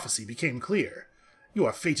game's prophecy became clear. You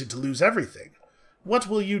are fated to lose everything. What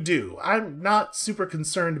will you do? I'm not super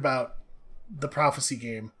concerned about the prophecy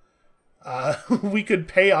game. We could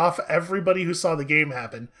pay off everybody who saw the game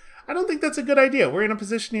happen. I don't think that's a good idea. We're in a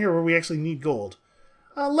position here where we actually need gold.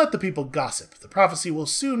 Let the people gossip. The prophecy will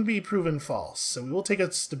soon be proven false, so we will take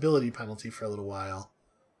a stability penalty for a little while.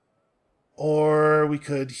 Or we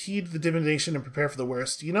could heed the divination and prepare for the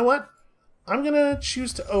worst. You know what? I'm going to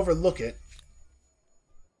choose to overlook it.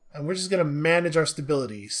 And we're just going to manage our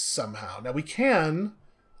stability somehow. Now we can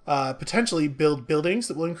potentially build buildings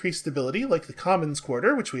that will increase stability, like the Commons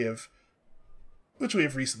Quarter, which we have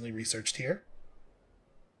recently researched here.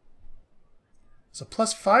 So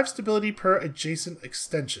 +5 stability per adjacent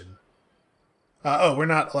extension. Oh, we're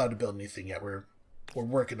not allowed to build anything yet. We're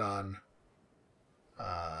working on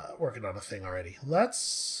a thing already.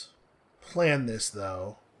 Let's plan this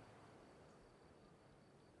though.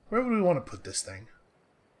 Where would we want to put this thing?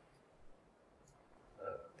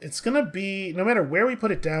 It's gonna be, no matter where we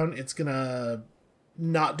put it down, it's gonna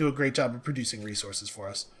not do a great job of producing resources for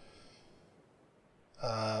us.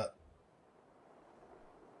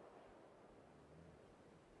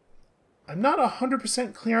 I'm not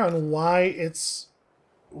 100% clear on why it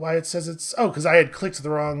says it's... Oh, because I had clicked the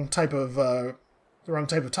wrong type of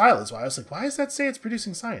tile is why. I was like, why does that say it's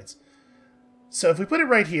producing science? So if we put it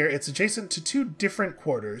right here, it's adjacent to 2 different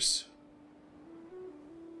quarters.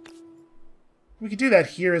 We could do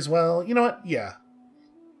that here as well. You know what? Yeah.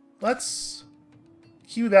 Let's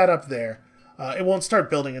queue that up there. It won't start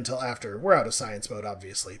building until after. We're out of science mode,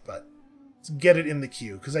 obviously, but let's get it in the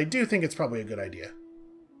queue, because I do think it's probably a good idea.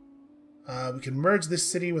 We can merge this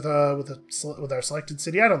city with our selected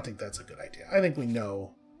city. I don't think that's a good idea. I think we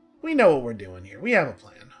know what we're doing here. We have a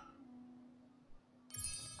plan.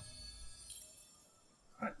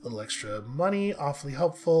 Alright, a little extra money, awfully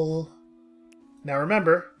helpful. Now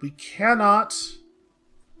remember, we cannot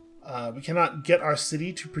get our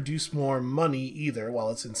city to produce more money either while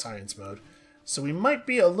it's in science mode. So we might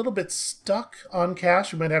be a little bit stuck on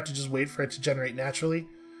cash. We might have to just wait for it to generate naturally.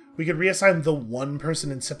 We could reassign the one person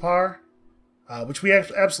in Sipar, which we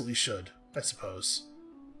absolutely should, I suppose.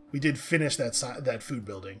 We did finish that food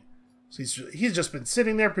building. So he's just been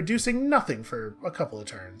sitting there producing nothing for a couple of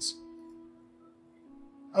turns.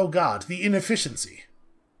 Oh god, the inefficiency.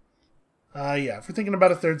 Yeah, if we're thinking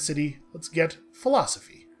about a third city, let's get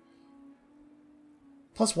philosophy.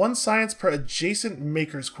 +1 science per adjacent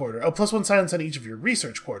maker's quarter. Oh, +1 science on each of your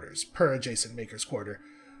research quarters per adjacent maker's quarter.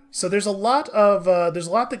 So there's a lot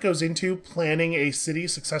that goes into planning a city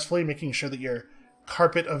successfully, making sure that your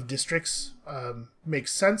carpet of districts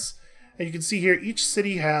makes sense. And you can see here, each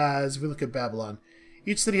city has, if we look at Babylon,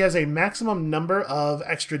 each city has a maximum number of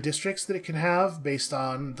extra districts that it can have based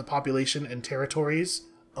on the population and territories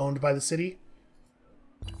owned by the city.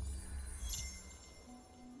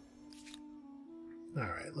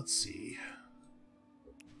 Alright, let's see.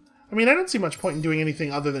 I mean, I don't see much point in doing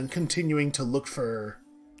anything other than continuing to look for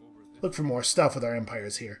more stuff with our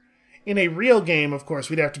empires here. In a real game, of course,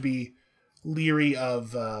 we'd have to be leery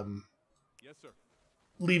of Yes, sir.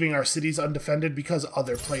 leaving our cities undefended because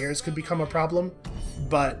other players could become a problem.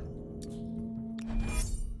 But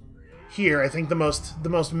here, I think the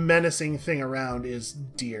most menacing thing around is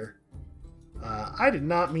deer. I did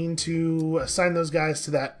not mean to assign those guys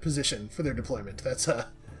to that position for their deployment. That's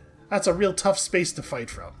a real tough space to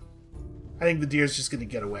fight from. I think the deer's just going to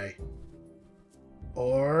get away.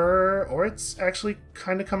 Or it's actually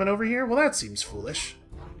kind of coming over here? Well, that seems foolish.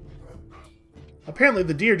 Apparently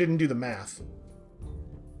the deer didn't do the math.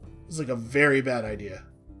 It's like a very bad idea.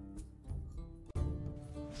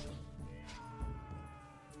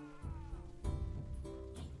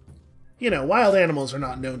 You know, wild animals are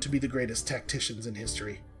not known to be the greatest tacticians in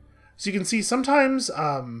history. So you can see sometimes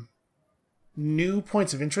new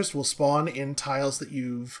points of interest will spawn in tiles that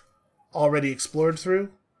you've already explored through.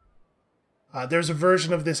 There's a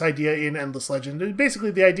version of this idea in Endless Legend.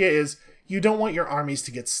 Basically, the idea is you don't want your armies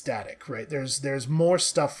to get static, right? There's more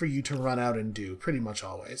stuff for you to run out and do, pretty much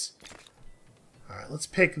always. Alright, let's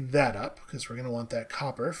pick that up, because we're going to want that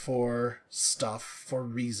copper for stuff, for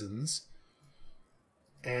reasons.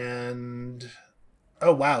 And...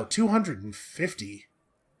 oh wow, 250.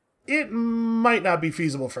 It might not be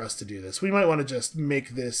feasible for us to do this. We might want to just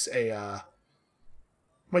make this a...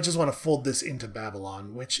 might just want to fold this into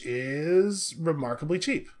Babylon, which is remarkably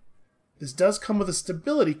cheap. This does come with a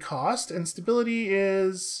stability cost, and stability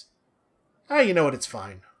is... you know what, it's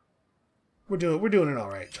fine. We're doing an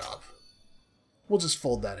alright job. We'll just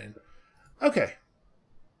fold that in. Okay.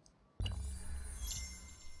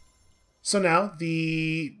 So now,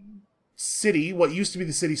 the city, what used to be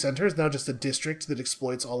the city center, is now just a district that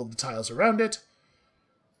exploits all of the tiles around it.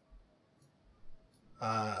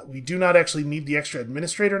 We do not actually need the extra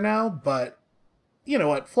administrator now, but you know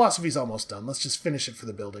what? Philosophy's almost done. Let's just finish it for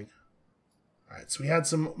the building. Alright, so we had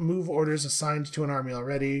some move orders assigned to an army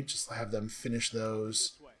already. Just have them finish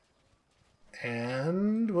those.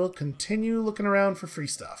 And we'll continue looking around for free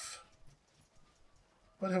stuff.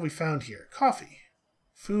 What have we found here? Coffee.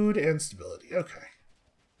 Food and stability. Okay.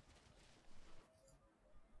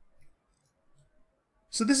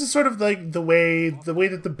 So this is sort of like the way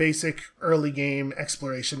that the basic early game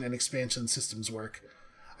exploration and expansion systems work.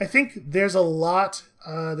 I think there's a lot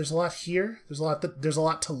here. There's a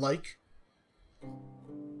lot to like.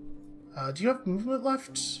 Do you have movement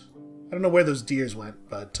left? I don't know where those deers went,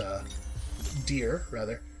 but deer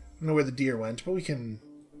rather. I don't know where the deer went, but we can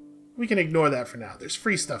ignore that for now. There's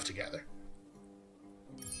free stuff to gather.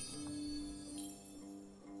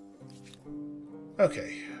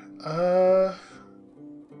 Okay.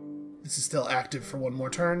 This is still active for one more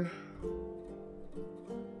turn.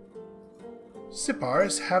 Sipar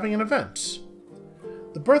is having an event.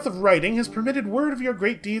 The birth of writing has permitted word of your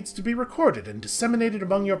great deeds to be recorded and disseminated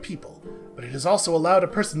among your people, but it has also allowed a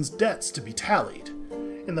person's debts to be tallied.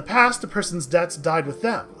 In the past, a person's debts died with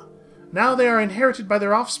them. Now they are inherited by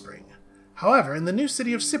their offspring. However, in the new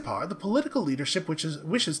city of Sipar, the political leadership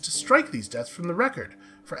wishes to strike these debts from the record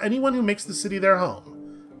for anyone who makes the city their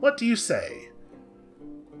home. What do you say?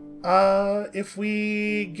 If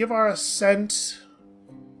we give our assent...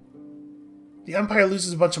 The Empire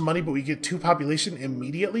loses a bunch of money, but we get 2 population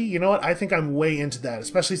immediately? You know what? I think I'm way into that,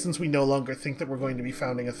 especially since we no longer think that we're going to be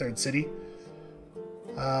founding a 3rd city.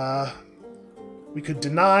 We could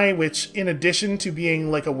deny, which, in addition to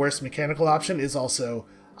being like a worse mechanical option, is also,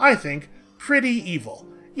 I think, pretty evil.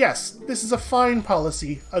 Yes, this is a fine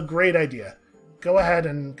policy, a great idea. Go ahead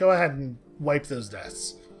and wipe those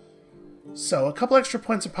deaths. So, a couple extra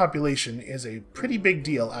points of population is a pretty big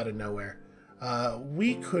deal out of nowhere.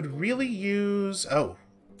 We could really use... oh.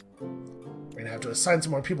 We're gonna have to assign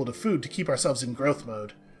some more people to food to keep ourselves in growth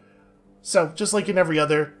mode. So, just like in every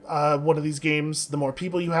other one of these games, the more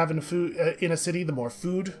people you have in a city, the more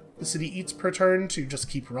food the city eats per turn to just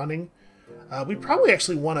keep running. We probably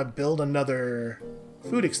actually want to build another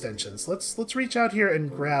food extensions. Let's reach out here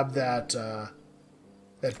and grab that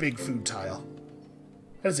that big food tile.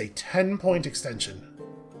 That is a 10-point extension.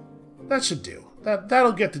 That should do.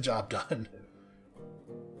 That'll get the job done.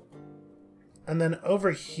 And then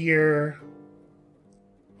over here...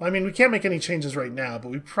 I mean, we can't make any changes right now, but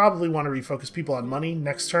we probably want to refocus people on money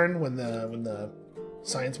next turn when the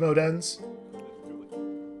science mode ends.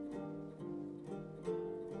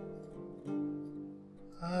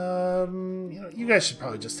 You know, you guys should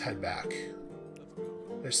probably just head back.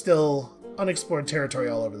 There's still unexplored territory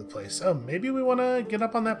all over the place. Oh, maybe we want to get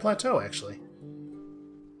up on that plateau, actually.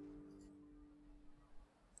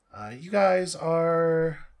 You guys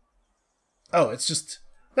are... oh, it's just...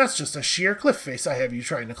 that's just a sheer cliff face I have you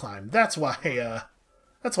trying to climb. That's why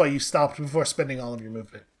you stopped before spending all of your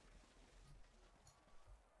movement.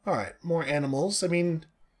 Alright, more animals. I mean,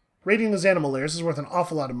 raiding those animal layers is worth an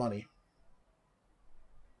awful lot of money.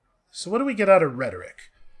 So what do we get out of rhetoric?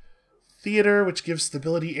 Theater, which gives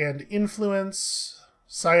stability and influence.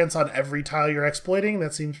 Science on every tile you're exploiting.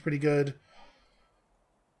 That seems pretty good.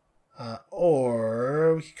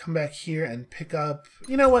 Or we could come back here and pick up...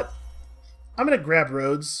 you know what? I'm going to grab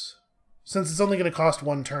roads. Since it's only going to cost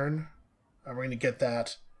 1 turn, we're going to get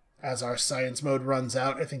that as our science mode runs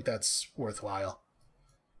out. I think that's worthwhile.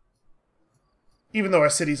 Even though our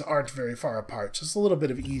cities aren't very far apart, just a little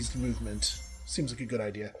bit of eased movement seems like a good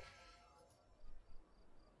idea.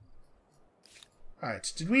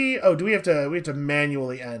 Alright, did we... oh, do we have to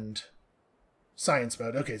manually end science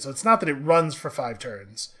mode? Okay, so it's not that it runs for 5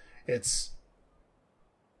 turns. It's...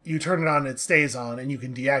 you turn it on, it stays on, and you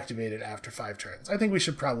can deactivate it after 5 turns. I think we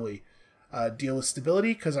should probably deal with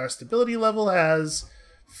stability, because our stability level has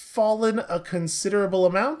fallen a considerable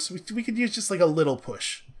amount. We could use just like a little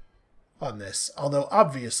push on this. Although,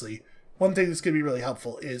 obviously, one thing that's going to be really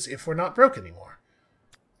helpful is if we're not broke anymore.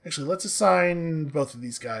 Actually, let's assign both of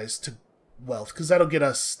these guys to wealth, because that'll get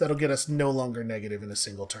us no longer negative in a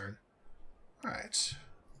single turn. Alright.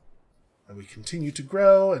 And we continue to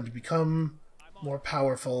grow and become more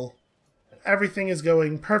powerful. Everything is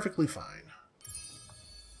going perfectly fine.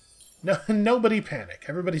 No, nobody panic.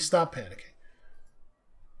 Everybody stop panicking.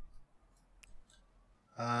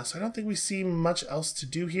 So I don't think we see much else to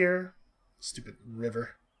do here. Stupid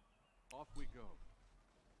river. Off we go.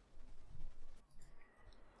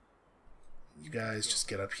 You guys just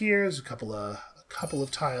get up here. There's a couple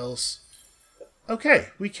of tiles. Okay,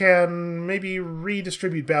 we can maybe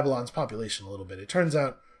redistribute Babylon's population a little bit. It turns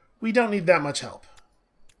out we don't need that much help.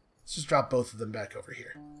 Let's just drop both of them back over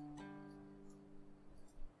here.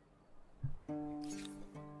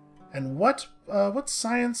 And what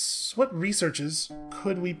science, what researches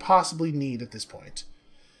could we possibly need at this point?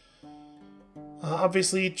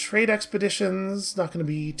 Obviously, trade expeditions, not going to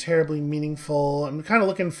be terribly meaningful. I'm kind of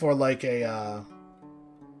looking for like a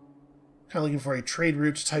trade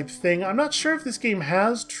route type thing. I'm not sure if this game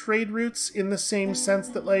has trade routes in the same sense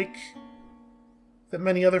that that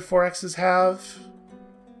many other 4Xs have.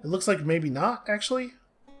 It looks like maybe not, actually.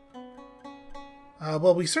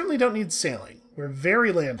 Well, we certainly don't need sailing. We're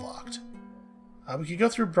very landlocked. We could go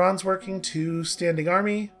through bronze working to standing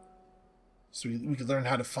army. So we could learn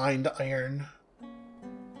how to find iron.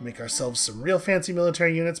 Make ourselves some real fancy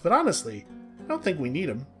military units, but honestly, I don't think we need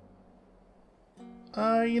them.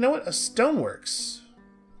 You know what? A stoneworks.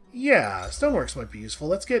 Yeah, stoneworks might be useful.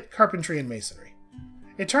 Let's get carpentry and masonry.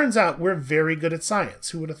 It turns out we're very good at science.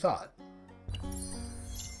 Who would have thought?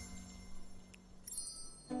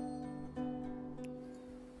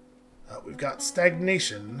 We've got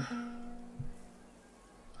stagnation.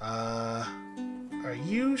 Are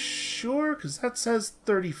you sure? Because that says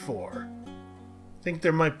 34. I think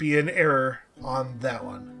there might be an error on that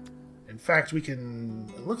one. In fact, we can,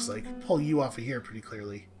 it looks like, pull you off of here pretty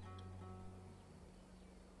clearly.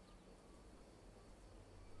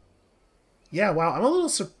 Yeah, wow, I'm a little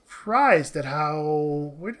surprised at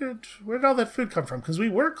how... Where did all that food come from? Because we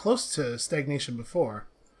were close to stagnation before.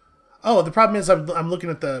 Oh, the problem is I'm looking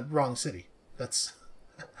at the wrong city. That's...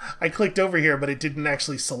 I clicked over here, but it didn't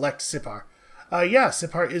actually select Sipar. Yeah,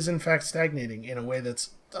 Sipar is in fact stagnating in a way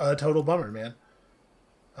that's a total bummer, man.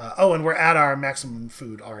 Oh, and we're at our maximum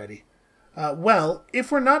food already. Well,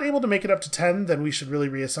 if we're not able to make it up to 10, then we should really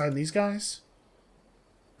reassign these guys.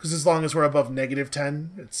 Because as long as we're above negative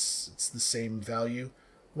 10, it's the same value.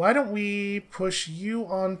 Why don't we push you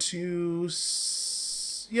onto...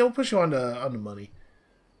 Yeah, we'll push you onto money.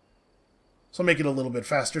 So make it a little bit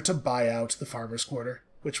faster to buy out the farmer's quarter,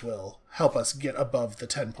 which will help us get above the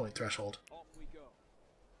 10-point threshold. Off we go.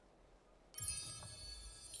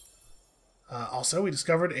 Also, we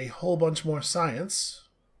discovered a whole bunch more science.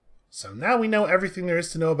 So now we know everything there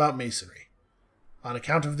is to know about masonry. On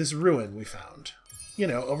account of this ruin we found. You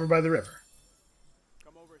know, over by the river.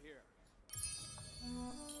 Come over here.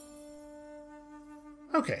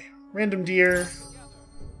 Okay, random deer.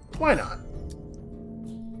 Why not?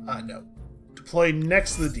 No. Deploy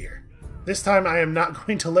next to the deer. This time I am not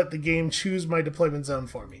going to let the game choose my deployment zone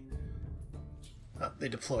for me. They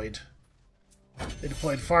deployed. They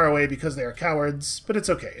deployed far away because they are cowards, but it's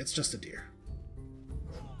okay, it's just a deer.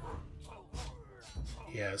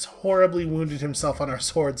 He has horribly wounded himself on our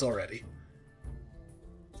swords already.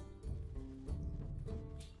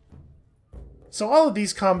 So all of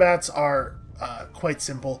these combats are quite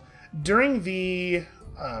simple. During the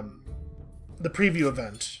preview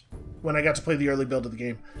event, when I got to play the early build of the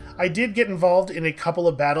game, I did get involved in a couple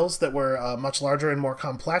of battles that were much larger and more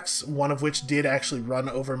complex, one of which did actually run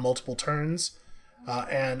over multiple turns.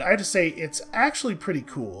 And I have to say, it's actually pretty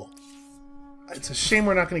cool. It's a shame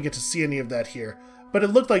we're not going to get to see any of that here, but it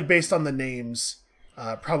looked like, based on the names,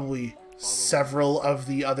 probably several of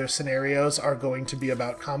the other scenarios are going to be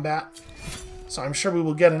about combat. So I'm sure we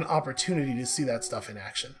will get an opportunity to see that stuff in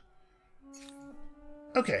action.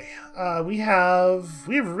 Okay, we have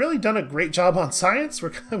really done a great job on science.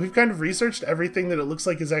 We've kind of researched everything that it looks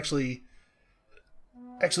like is actually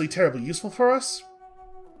terribly useful for us.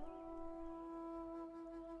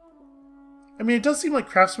 I mean, it does seem like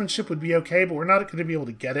craftsmanship would be okay, but we're not going to be able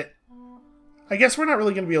to get it. I guess we're not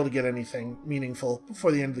really going to be able to get anything meaningful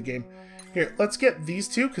before the end of the game. Here, let's get these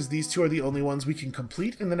two, because these two are the only ones we can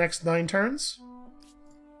complete in the next 9 turns.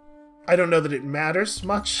 I don't know that it matters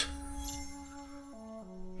much.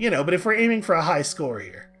 You know, but if we're aiming for a high score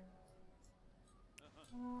here.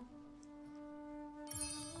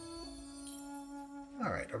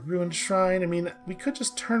 Alright, a ruined shrine. I mean, we could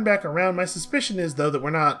just turn back around. My suspicion is, though, that we're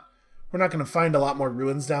not going to find a lot more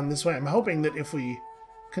ruins down this way. I'm hoping that if we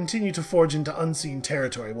continue to forge into unseen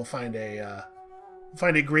territory, we'll find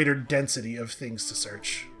a greater density of things to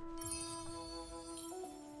search.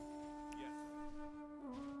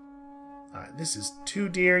 Alright, this is too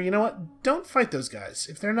dear. You know what? Don't fight those guys.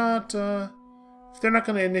 If they're not going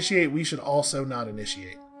to initiate, we should also not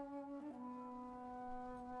initiate.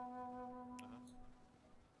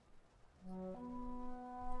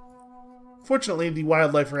 Fortunately, the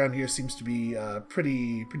wildlife around here seems to be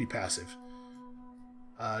pretty passive.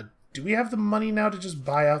 Do we have the money now to just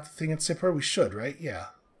buy out the thing at Sipper? We should, right? Yeah.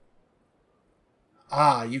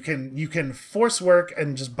 Ah, you can force work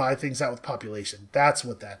and just buy things out with population. That's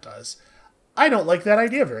what that does. I don't like that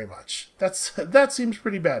idea very much. That seems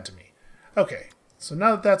pretty bad to me. Okay, so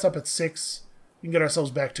now that that's up at 6, we can get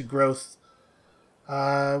ourselves back to growth.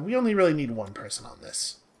 We only really need one person on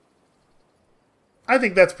this. I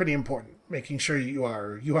think that's pretty important, making sure you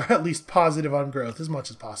are at least positive on growth as much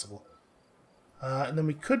as possible. And then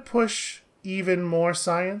we could push even more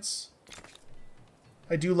science.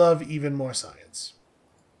 I do love even more science.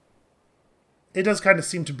 It does kind of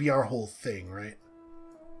seem to be our whole thing, right?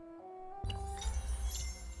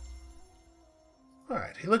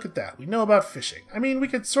 Alright, hey, look at that. We know about fishing. I mean, we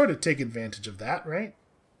could sort of take advantage of that, right?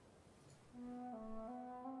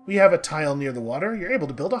 We have a tile near the water. You're able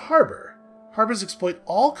to build a harbor. Harbors exploit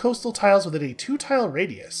all coastal tiles within a 2-tile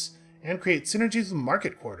radius and create synergies with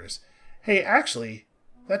market quarters. Hey, actually,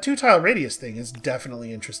 that 2-tile radius thing is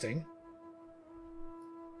definitely interesting.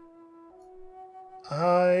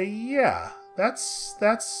 Yeah, that's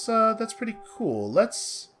pretty cool.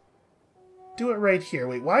 Let's do it right here.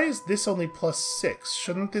 Wait, why is this only +6?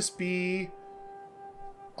 Shouldn't this be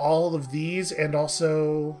all of these and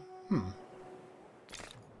also...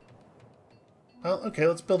 Well, okay,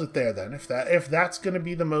 let's build it there then, if that's going to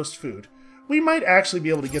be the most food. We might actually be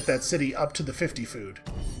able to get that city up to the 50 food.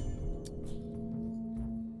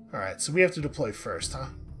 Alright, so we have to deploy first, huh?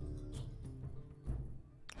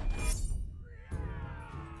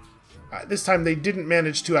 Alright, this time they didn't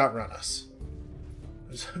manage to outrun us.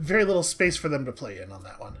 There's very little space for them to play in on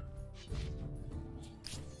that one.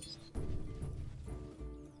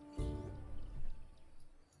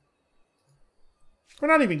 We're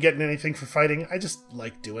not even getting anything for fighting. I just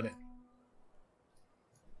like doing it.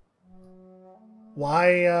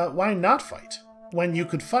 Why not fight when you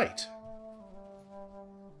could fight?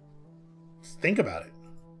 Think about it.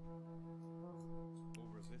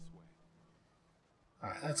 Over this way.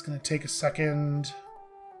 Alright, that's going to take a second.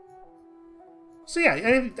 So yeah,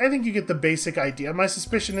 I think you get the basic idea. My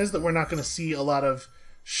suspicion is that we're not going to see a lot of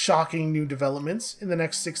shocking new developments in the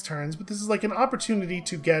next 6 turns, but this is like an opportunity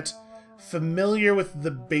to get familiar with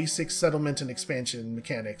the basic settlement and expansion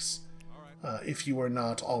mechanics, if you were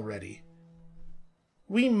not already.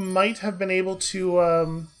 We might have been able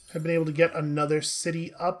to get another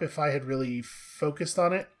city up if I had really focused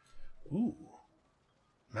on it. Ooh,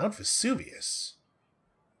 Mount Vesuvius.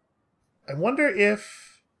 I wonder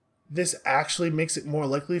if this actually makes it more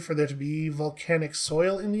likely for there to be volcanic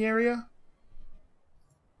soil in the area.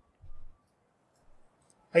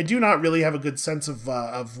 I do not really have a good sense of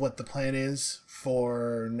what the plan is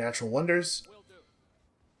for natural wonders.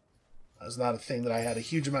 That was not a thing that I had a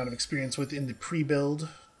huge amount of experience with in the pre-build,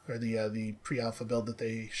 or the pre-alpha build that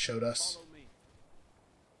they showed us.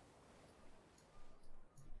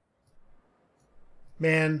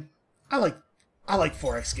 Man, I like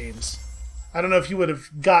 4X games. I don't know if you would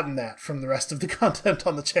have gotten that from the rest of the content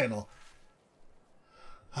on the channel.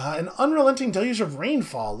 An unrelenting deluge of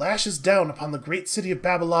rainfall lashes down upon the great city of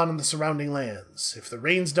Babylon and the surrounding lands. If the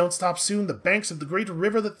rains don't stop soon, the banks of the great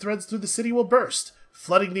river that threads through the city will burst,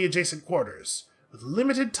 flooding the adjacent quarters. With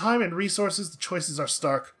limited time and resources, the choices are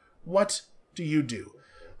stark. What do you do?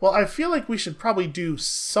 Well, I feel like we should probably do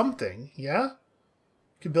something, yeah?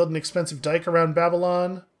 We could build an expensive dike around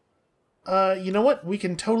Babylon. You know what? We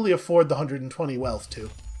can totally afford the 120 wealth, too.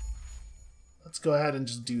 Let's go ahead and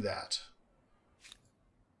just do that.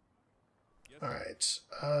 Alright,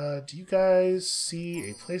 do you guys see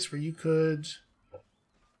a place where you could...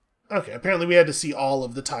 Okay, apparently we had to see all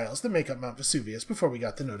of the tiles that make up Mount Vesuvius before we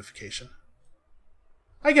got the notification.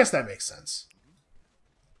 I guess that makes sense.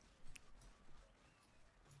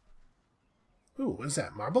 Ooh, what is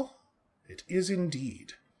that, marble? It is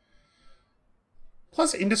indeed.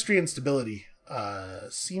 Plus industry and stability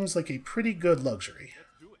seems like a pretty good luxury.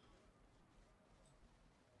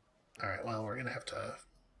 Alright, well, we're going to have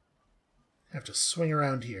to swing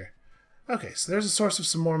around here. Okay, so there's a source of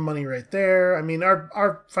some more money right there. I mean,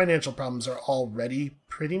 our financial problems are already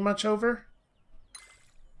pretty much over.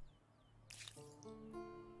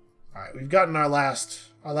 Alright, we've gotten our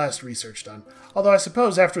last research done. Although I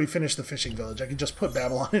suppose after we finish the fishing village, I can just put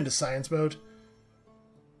Babylon into science mode.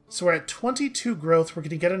 So we're at 22 growth. We're going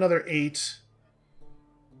to get another 8.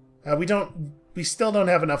 We still don't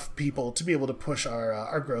have enough people to be able to push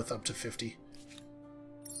our growth up to 50.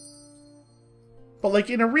 But like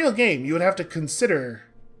in a real game, you would have to consider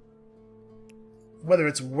whether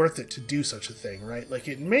it's worth it to do such a thing, right? Like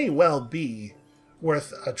it may well be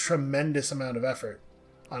worth a tremendous amount of effort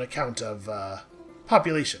on account of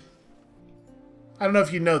population. I don't know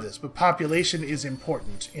if you know this, but population is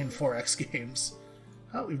important in 4X games.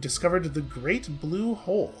 Oh, we've discovered the Great Blue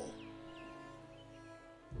Hole.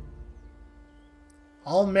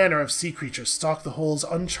 All manner of sea creatures stalk the hole's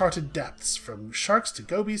uncharted depths, from sharks to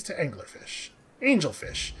gobies to anglerfish.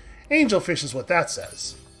 Angelfish. Angelfish is what that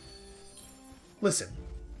says. Listen,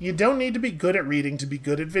 you don't need to be good at reading to be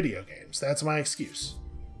good at video games. That's my excuse.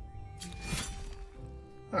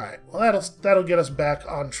 Alright, well that'll get us back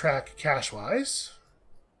on track cash-wise.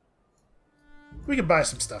 We can buy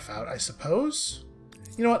some stuff out, I suppose.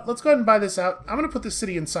 You know what, let's go ahead and buy this out. I'm going to put this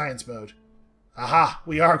city in science mode. Aha,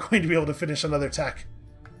 we are going to be able to finish another tech.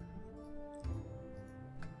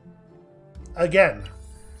 Again,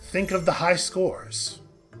 think of the high scores.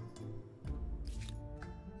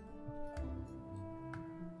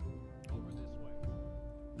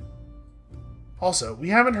 Also, we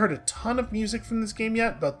haven't heard a ton of music from this game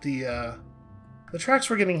yet, but the tracks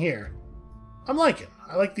we're getting here, I'm liking.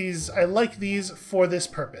 I like these for this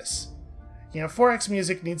purpose. You know, 4X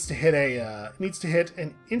music needs to hit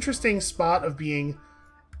an interesting spot of being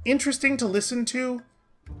interesting to listen to,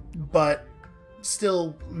 but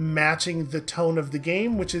still matching the tone of the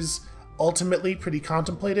game, which is ultimately pretty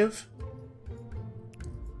contemplative.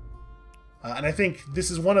 And I think this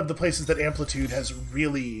is one of the places that Amplitude has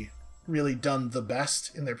really done the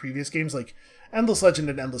best in their previous games. Like Endless Legend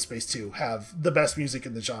and Endless Space 2 have the best music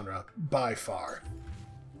in the genre by far.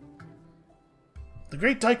 The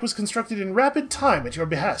Great Dike was constructed in rapid time at your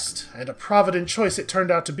behest, and a provident choice it turned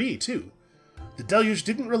out to be, too. The deluge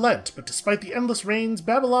didn't relent, but despite the endless rains,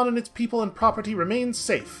 Babylon and its people and property remained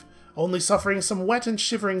safe, only suffering some wet and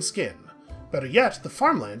shivering skin. Better yet, the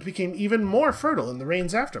farmland became even more fertile in the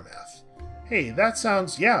rain's aftermath. Hey, that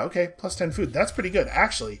sounds... yeah, okay, plus 10 food. That's pretty good.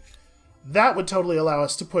 Actually, that would totally allow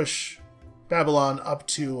us to push Babylon up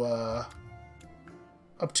to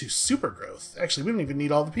super growth. Actually, we don't even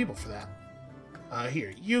need all the people for that.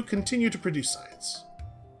 Here, you continue to produce science.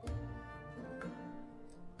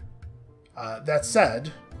 That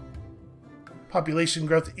said, population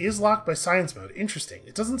growth is locked by science mode. Interesting.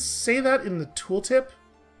 It doesn't say that in the tooltip,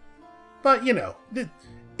 but, you know,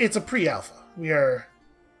 it's a pre-alpha.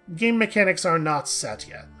 Game mechanics are not set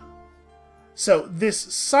yet. So, this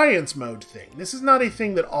science mode thing, this is not a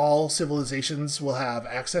thing that all civilizations will have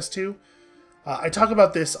access to. I talk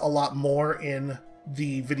about this a lot more in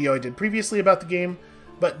the video I did previously about the game,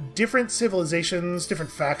 but different civilizations,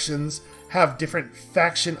 different factions, have different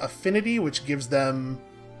faction affinity, which gives them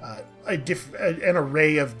an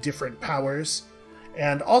array of different powers,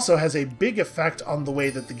 and also has a big effect on the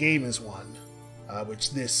way that the game is won,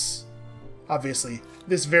 which this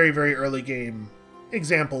very, very early game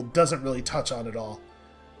example doesn't really touch on at all.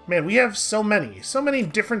 Man, we have so many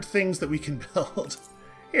different things that we can build.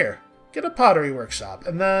 Here, get a pottery workshop,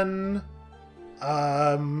 and then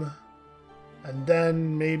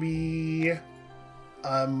maybe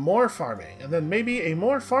more farming, and then maybe a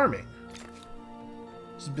more farming.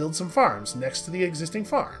 Just build some farms next to the existing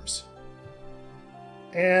farms.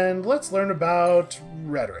 And let's learn about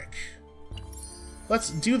rhetoric. Let's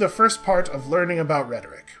do the first part of learning about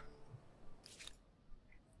rhetoric.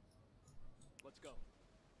 Let's go.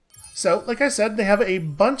 So, like I said, they have a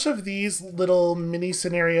bunch of these little mini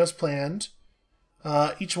scenarios planned.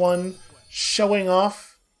 Each one showing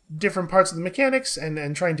off different parts of the mechanics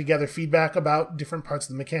and trying to gather feedback about different parts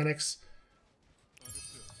of the mechanics.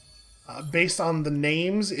 Based on the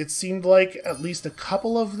names, it seemed like at least a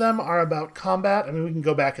couple of them are about combat. I mean, we can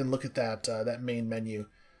go back and look at that main menu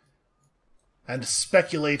and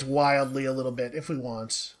speculate wildly a little bit if we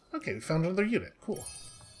want. Okay, we found another unit. Cool.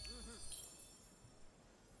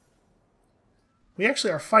 We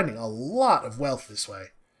actually are finding a lot of wealth this way.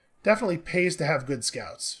 Definitely pays to have good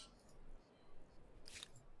scouts.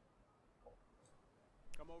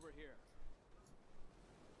 Come over here.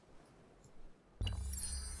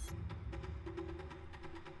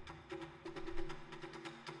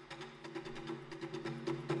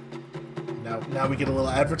 Now we get a little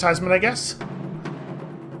advertisement, I guess.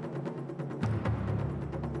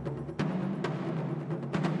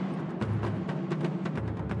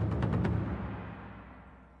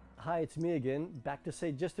 Hi it's me again, back to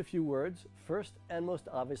say just a few words. First and most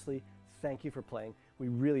obviously, thank you for playing. We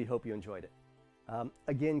really hope you enjoyed it.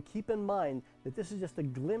 Again, keep in mind that this is just a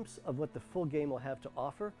glimpse of what the full game will have to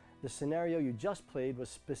offer. The scenario you just played was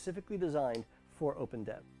specifically designed for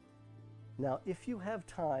OpenDev. Now, if you have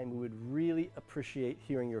time, we would really appreciate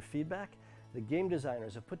hearing your feedback. The game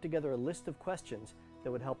designers have put together a list of questions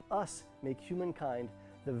that would help us make Humankind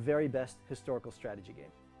the very best historical strategy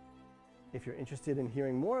game. If you're interested in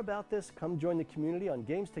hearing more about this, come join the community on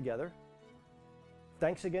Games Together.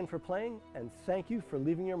 Thanks again for playing, and thank you for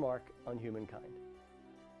leaving your mark on Humankind.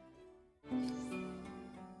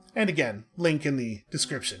 And again, link in the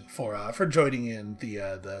description for joining in the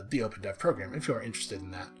OpenDev program if you're interested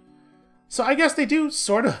in that. So I guess they do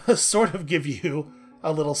sort of give you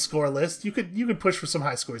a little score list. You could push for some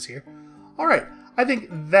high scores here. All right, I think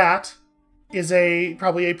that is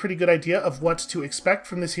probably a pretty good idea of what to expect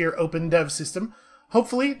from this here OpenDev system.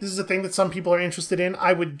 Hopefully, this is a thing that some people are interested in.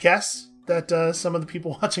 I would guess that some of the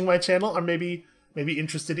people watching my channel are maybe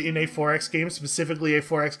interested in a 4X game, specifically a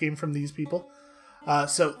 4X game from these people.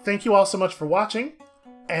 So thank you all so much for watching,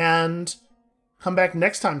 and come back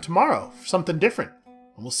next time tomorrow for something different,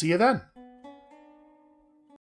 and we'll see you then.